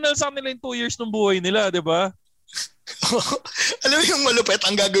 Pa-enjoy mo na lang sa kanila yung 2 years ng buhay nila, di ba? Alam mo yung malupit,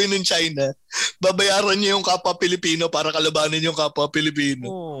 ang gagawin ng China, babayaran niyo yung kapwa Pilipino para kalabanin yung kapwa Pilipino.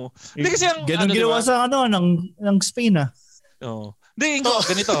 Oo. Hindi kasi ang ganun ginawa sa ng Spain Oo. Hindi, Ingo,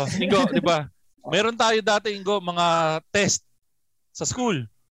 ganito. Ingo, di ba? Meron tayo dati, Ingo, mga test sa school.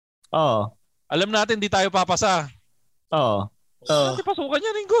 Oo. Alam natin, di tayo papasa. Oo. Hindi pasukan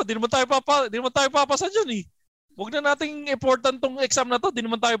yan, Ingo. Di naman tayo papasa dyan eh. Huwag na nating important tong exam na to. Di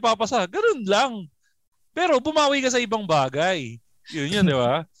naman tayo papasa. Ganun lang. Pero bumawi ka sa ibang bagay. Yun, di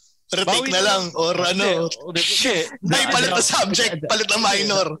ba? Retake na lang or ano. Hindi, palit na subject, palit na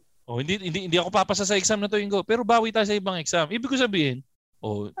minor. Hindi ako papasa sa exam na to, Ingo. Pero bawi tayo sa ibang exam. Ibig ko sabihin,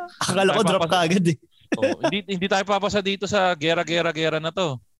 akala ko drop ka agad eh. Hindi tayo papasa dito sa gera na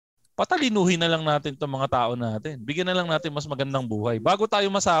to. Patalinuhin na lang natin itong mga tao natin. Bigyan na lang natin mas magandang buhay. Bago tayo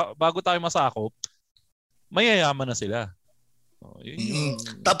masakop, mayayaman na sila.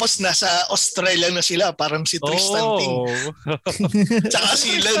 Tapos nasa Australia na sila, parang si Tristan Ting. Tsaka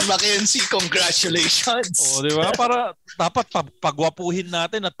si Len Mackenzie, congratulations. Di ba? Para dapat pagwapuhin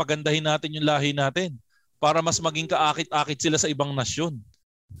natin at pagandahin natin yung lahi natin para mas maging kaakit-akit sila sa ibang nasyon.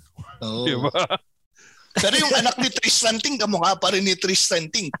 Di ba? Pero yung anak ni Tristan Ting, kamukha pa rin ni Tristan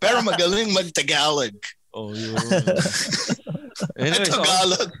Ting, pero magaling mag-Tagalog. Yun. Anyway,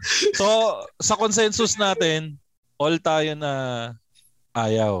 so sa consensus natin, all tayo na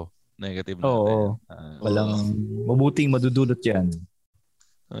ayaw. Negative natin. Walang mabuting madudulot yan.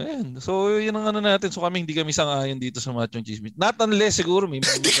 Ayan. So, yun ang natin. So, hindi kami sang-ayon dito sa Machong Chismis. Not unless siguro may...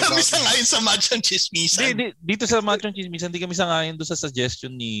 Hindi kami sang-ayon sa Machong Chismis. Dito sa Machong Chismis, hindi kami sang-ayon doon sa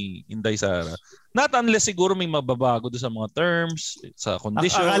suggestion ni Inday Sara. Not unless siguro may mababago doon sa mga terms, sa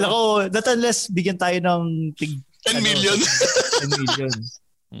condition. Akala ko, not unless bigyan tayo ng 10 million. 10 million.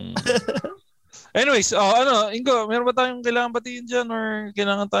 Anyways, Ingo, meron ba tayong kailangan batiin dyan or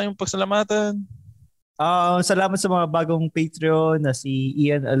kailangan tayong pagsalamatan? Salamat sa mga bagong Patreon na si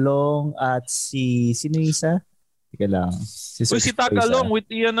Ian Along at si sino isa? Teka lang. Si Tag Along with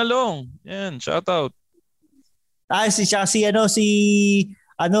Ian Along. Yan, shout out. Si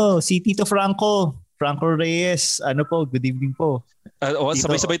Tito Franco Reyes. Good evening po.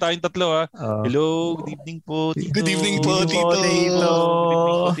 Sabay-sabay tayong tatlo ha. Hello, good evening po, Tito. Good evening po, Tito.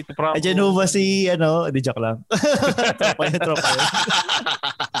 Tito Franco. Ayan ba si joke lang. Tropa yun.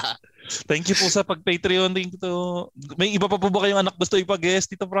 Thank you po sa pag-Patreon din to. May iba pa po ba kayong anak gusto ipag-guest,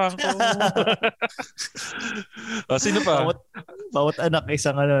 Tito Franco? Sino pa? Bawat anak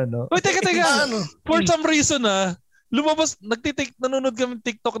isang no? Uy, teka. For some reason lumabas, nanonood kami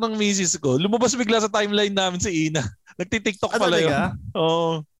TikTok ng misis ko. Lumabas bigla sa timeline namin si Ina. Nagti-TikTok pala yun.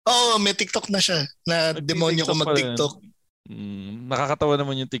 Oo, may TikTok na siya. Na demonyo ko mag-TikTok. Nakakatawa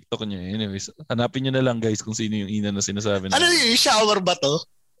naman yung TikTok niya. Anyways, hanapin nyo na lang guys kung sino yung Ina na sinasabi na. Ano yung shower ba to?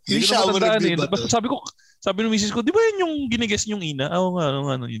 Yung shower review ba to? Sabi ng misis ko, di ba yun yung ginigess yung Ina? Oo nga,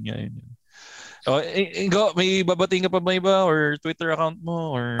 yun nga. Ingo, may babating ka pa ba iba or Twitter account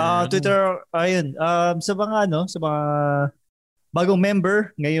mo or Twitter ayun sa mga bagong member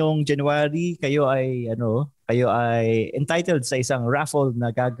ngayong January, kayo ay entitled sa isang raffle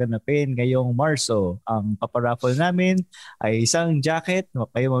na gaganapin ngayong Marso. Ang paparaffle namin ay isang jacket,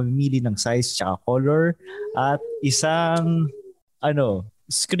 kayo mamimili ng size at color at isang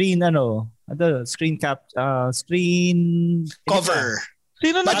screen cover.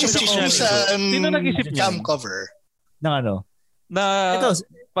 Sino nag-isip niya? Cam cover. Na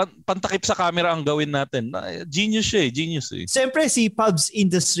pantakip sa camera ang gawin natin. Genius siya eh. Siyempre si Pubs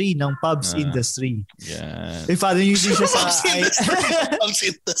Industry ng Pubs Industry. Yeah. I-follow nyo din siya sa Pubs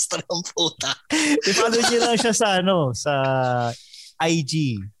Industry ng puta. I-follow nyo lang siya sa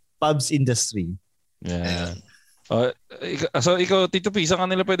IG Pubs Industry. Yeah. So ikaw, Tito P, saan ka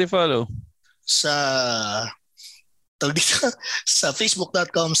nila pwede follow? Sa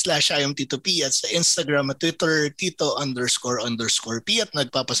facebook.com/IamTitoP at sa Instagram at Twitter Tito__P at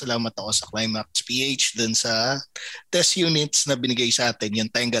nagpapasalamat ako sa Climax PH dun sa test units na binigay sa atin, yung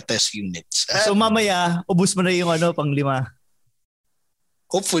Tenga test units. So mamaya, ubus mo na yung pang-5.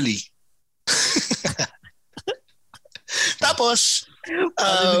 Hopefully. Tapos,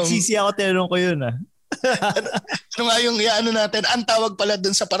 nagsisi ako, tinanong ko yun ano nga yung natin, ang tawag pala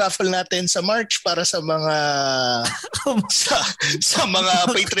dun sa paraffle natin sa March para sa mga sa mga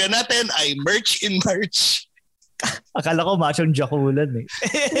Patreon natin ay merch in March. Akala ko machong jakulan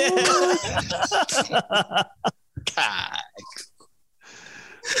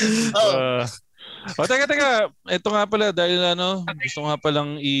O, teka. Ito nga pala, dahil gusto nga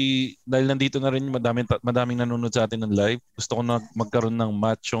palang dahil nandito na rin madaming nanonood sa atin ng live, gusto ko na magkaroon ng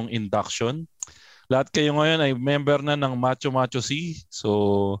machong induction. Lahat kayo ngayon ay member na ng Macho C.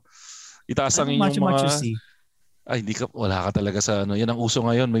 So, itaas ang inyong Macho C? Ay, wala ka talaga sa yan ang uso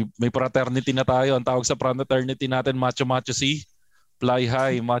ngayon. May fraternity na tayo. Ang tawag sa fraternity natin, Macho C. Fly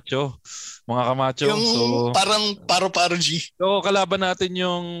high, macho. Mga kamacho. Yung parang paro-paro G. So, kalaban natin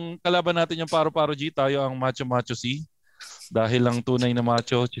yung paro-paro G. Tayo ang Macho C. Dahil lang tunay na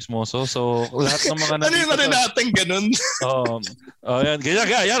macho, chismoso. So, lahat ng mga ano yung rin natin ganun? Yan.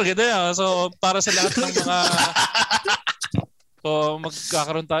 Ganyan. So, para sa lahat ng mga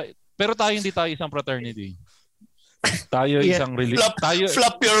magkakaroon tayo. Pero hindi tayo isang fraternity. Tayo isang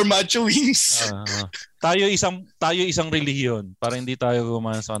flap your macho wings. Tayo isang relihiyon para hindi tayo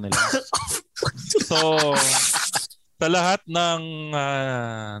gumana sa kanila. So, sa lahat ng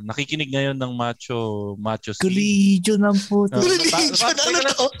nakikinig ngayon ng Macho C. Religion ang puto.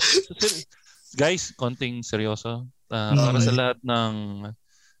 Guys, konting seryoso. Para sa lahat ng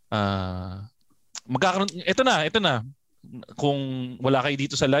magkakaroon, ito na. Kung wala kayo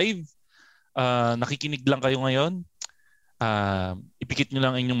dito sa live, nakikinig lang kayo ngayon, ipikit nyo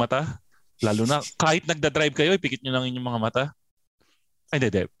lang inyong mata. Lalo na, kahit nagda-drive kayo, ipikit nyo lang inyong mga mata. Ay,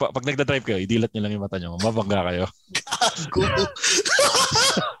 hindi. Pag nagda-drive kayo, idilat nyo lang yung mata nyo. Mabangga kayo.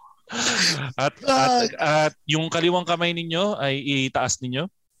 at yung kaliwang kamay ninyo ay itaas ninyo.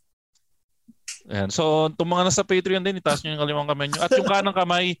 Ayan. So, itong mga nasa Patreon din, itaas nyo yung kaliwang kamay nyo. At yung kanang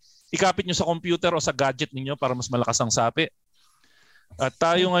kamay, ikapit nyo sa computer o sa gadget ninyo para mas malakas ang sapi. At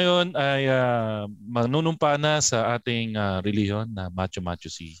tayo ngayon ay manunumpa na sa ating relihiyon na Macho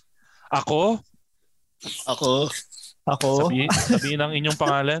C. Ako. Sabihin ang inyong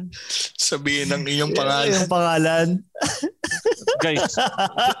pangalan. Yung pangalan. Guys,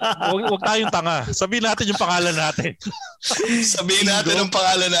 wag tayong tanga. Sabihin natin yung pangalan natin. Sabihin natin yung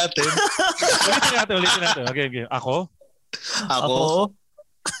pangalan natin. Ulitin natin. Okay. Ako.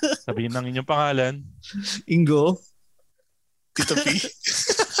 Sabihin ng inyong pangalan. Ingo. Tito P.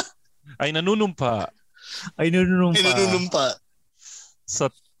 Ay nanunumpa.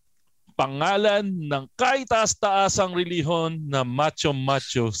 Sa pangalan ng kaitaas-taasang relihon na Macho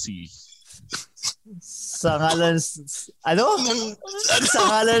C. Sa ngalan sa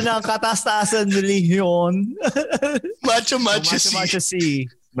ngalan ng kataas-taasan relihon. Macho C.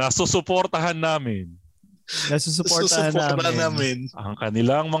 Nasusuportahan namin. Ang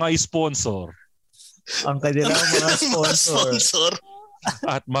kanilang mga sponsor.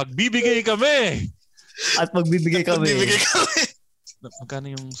 At magbibigay kami. Magkano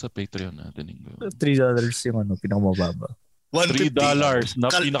yung sa Patreon natin? $3 yung pinakamababa. $3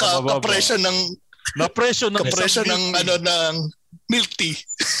 na pinakamababa. Kapresyo ng milk tea.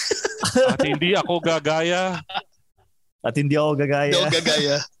 At hindi ako gagaya.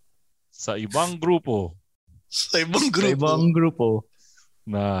 Sa ibang grupo.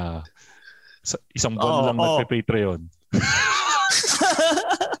 Na isang buwan lang nagpe-Patreon.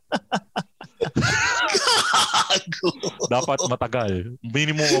 Dapat matagal.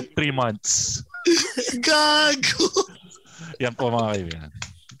 Minimum of 3 months. Gago. Yan po mga kaibigan.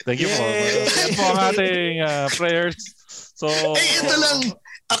 Thank you po. Yan po ang ating prayers. So, ito lang.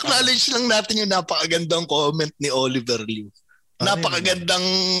 Acknowledge lang natin yung napakagandang comment ni Oliver Liu. Napakagandang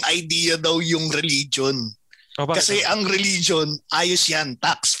idea daw yung religion. Kasi ang religion, ayos yan,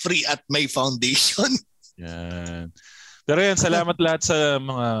 tax-free at may foundation. Yan. Pero yan, salamat lahat sa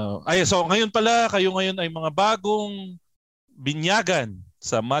mga... so ngayon pala, kayo ngayon ay mga bagong binyagan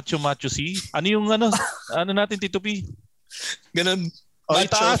sa Macho C. Ano yung natin, Tito P? Ganun.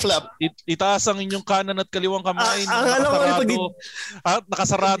 Itaas ang inyong kanan at kaliwang kamay.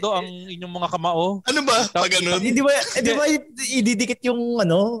 Nakasarado ang inyong mga kamao. Ano ba? Pag ganun? Hindi ba ididikit yung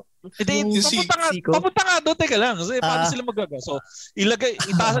papunta nga doon, teka lang. Kasi paano sila magaga? So,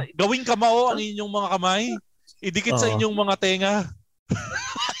 gawing kamao ang inyong mga kamay. Idikit sa inyong mga tenga.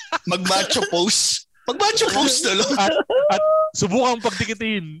 Mag-macho pose. Mag-macho pose na lang. At subukang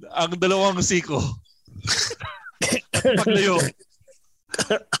pagdikitin ang dalawang siko. At paglayo.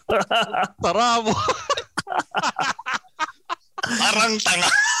 Tara mo. Parang tanga.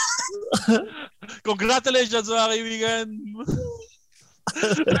 Congratulations mga kaibigan.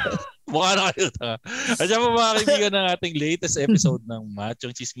 Mukha na kayo tanga. At yan po mga kaibigan ng ating latest episode ng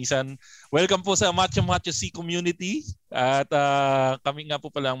Machong Chismisan. Welcome po sa Macho C community. At kami nga po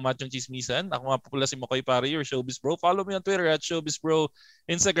pala ang Machong Chismisan. Ako nga po pala si Makoy Pare, your Showbiz Bro. Follow me on Twitter at Showbiz Bro,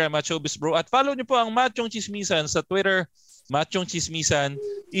 Instagram at Showbiz Bro. At follow niyo po ang Machong Chismisan sa Twitter, Machong Chismisan,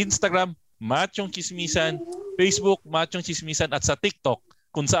 Instagram, Machong Chismisan, Facebook, Machong Chismisan, at sa TikTok,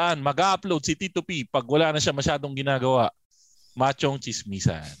 kung saan mag-upload si Tito P pag wala na siya masyadong ginagawa. Machong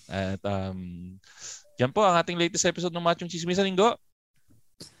Chismisan. At yan po ang ating latest episode ng Machong Chismisan, Ingo.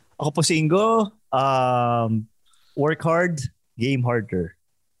 Ako po si Ingo. Work hard, game harder.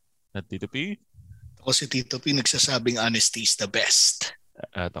 At Tito P. Ako si Tito P, nagsasabing honesty is the best.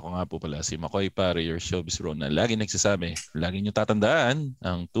 At ako nga po pala si Makoy Pare, your showbiz bro, na lagi nagsasabi, lagi nyo tatandaan,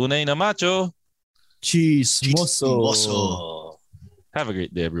 ang tunay na macho, Chismoso. Have a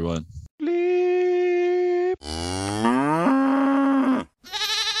great day, everyone.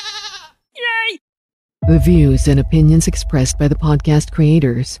 The views and opinions expressed by the podcast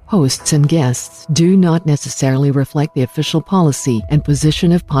creators, hosts, and guests do not necessarily reflect the official policy and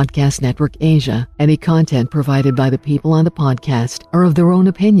position of Podcast Network Asia. Any content provided by the people on the podcast are of their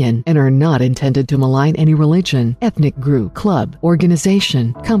own opinion and are not intended to malign any religion, ethnic group, club,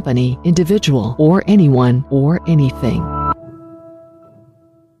 organization, company, individual, or anyone or anything.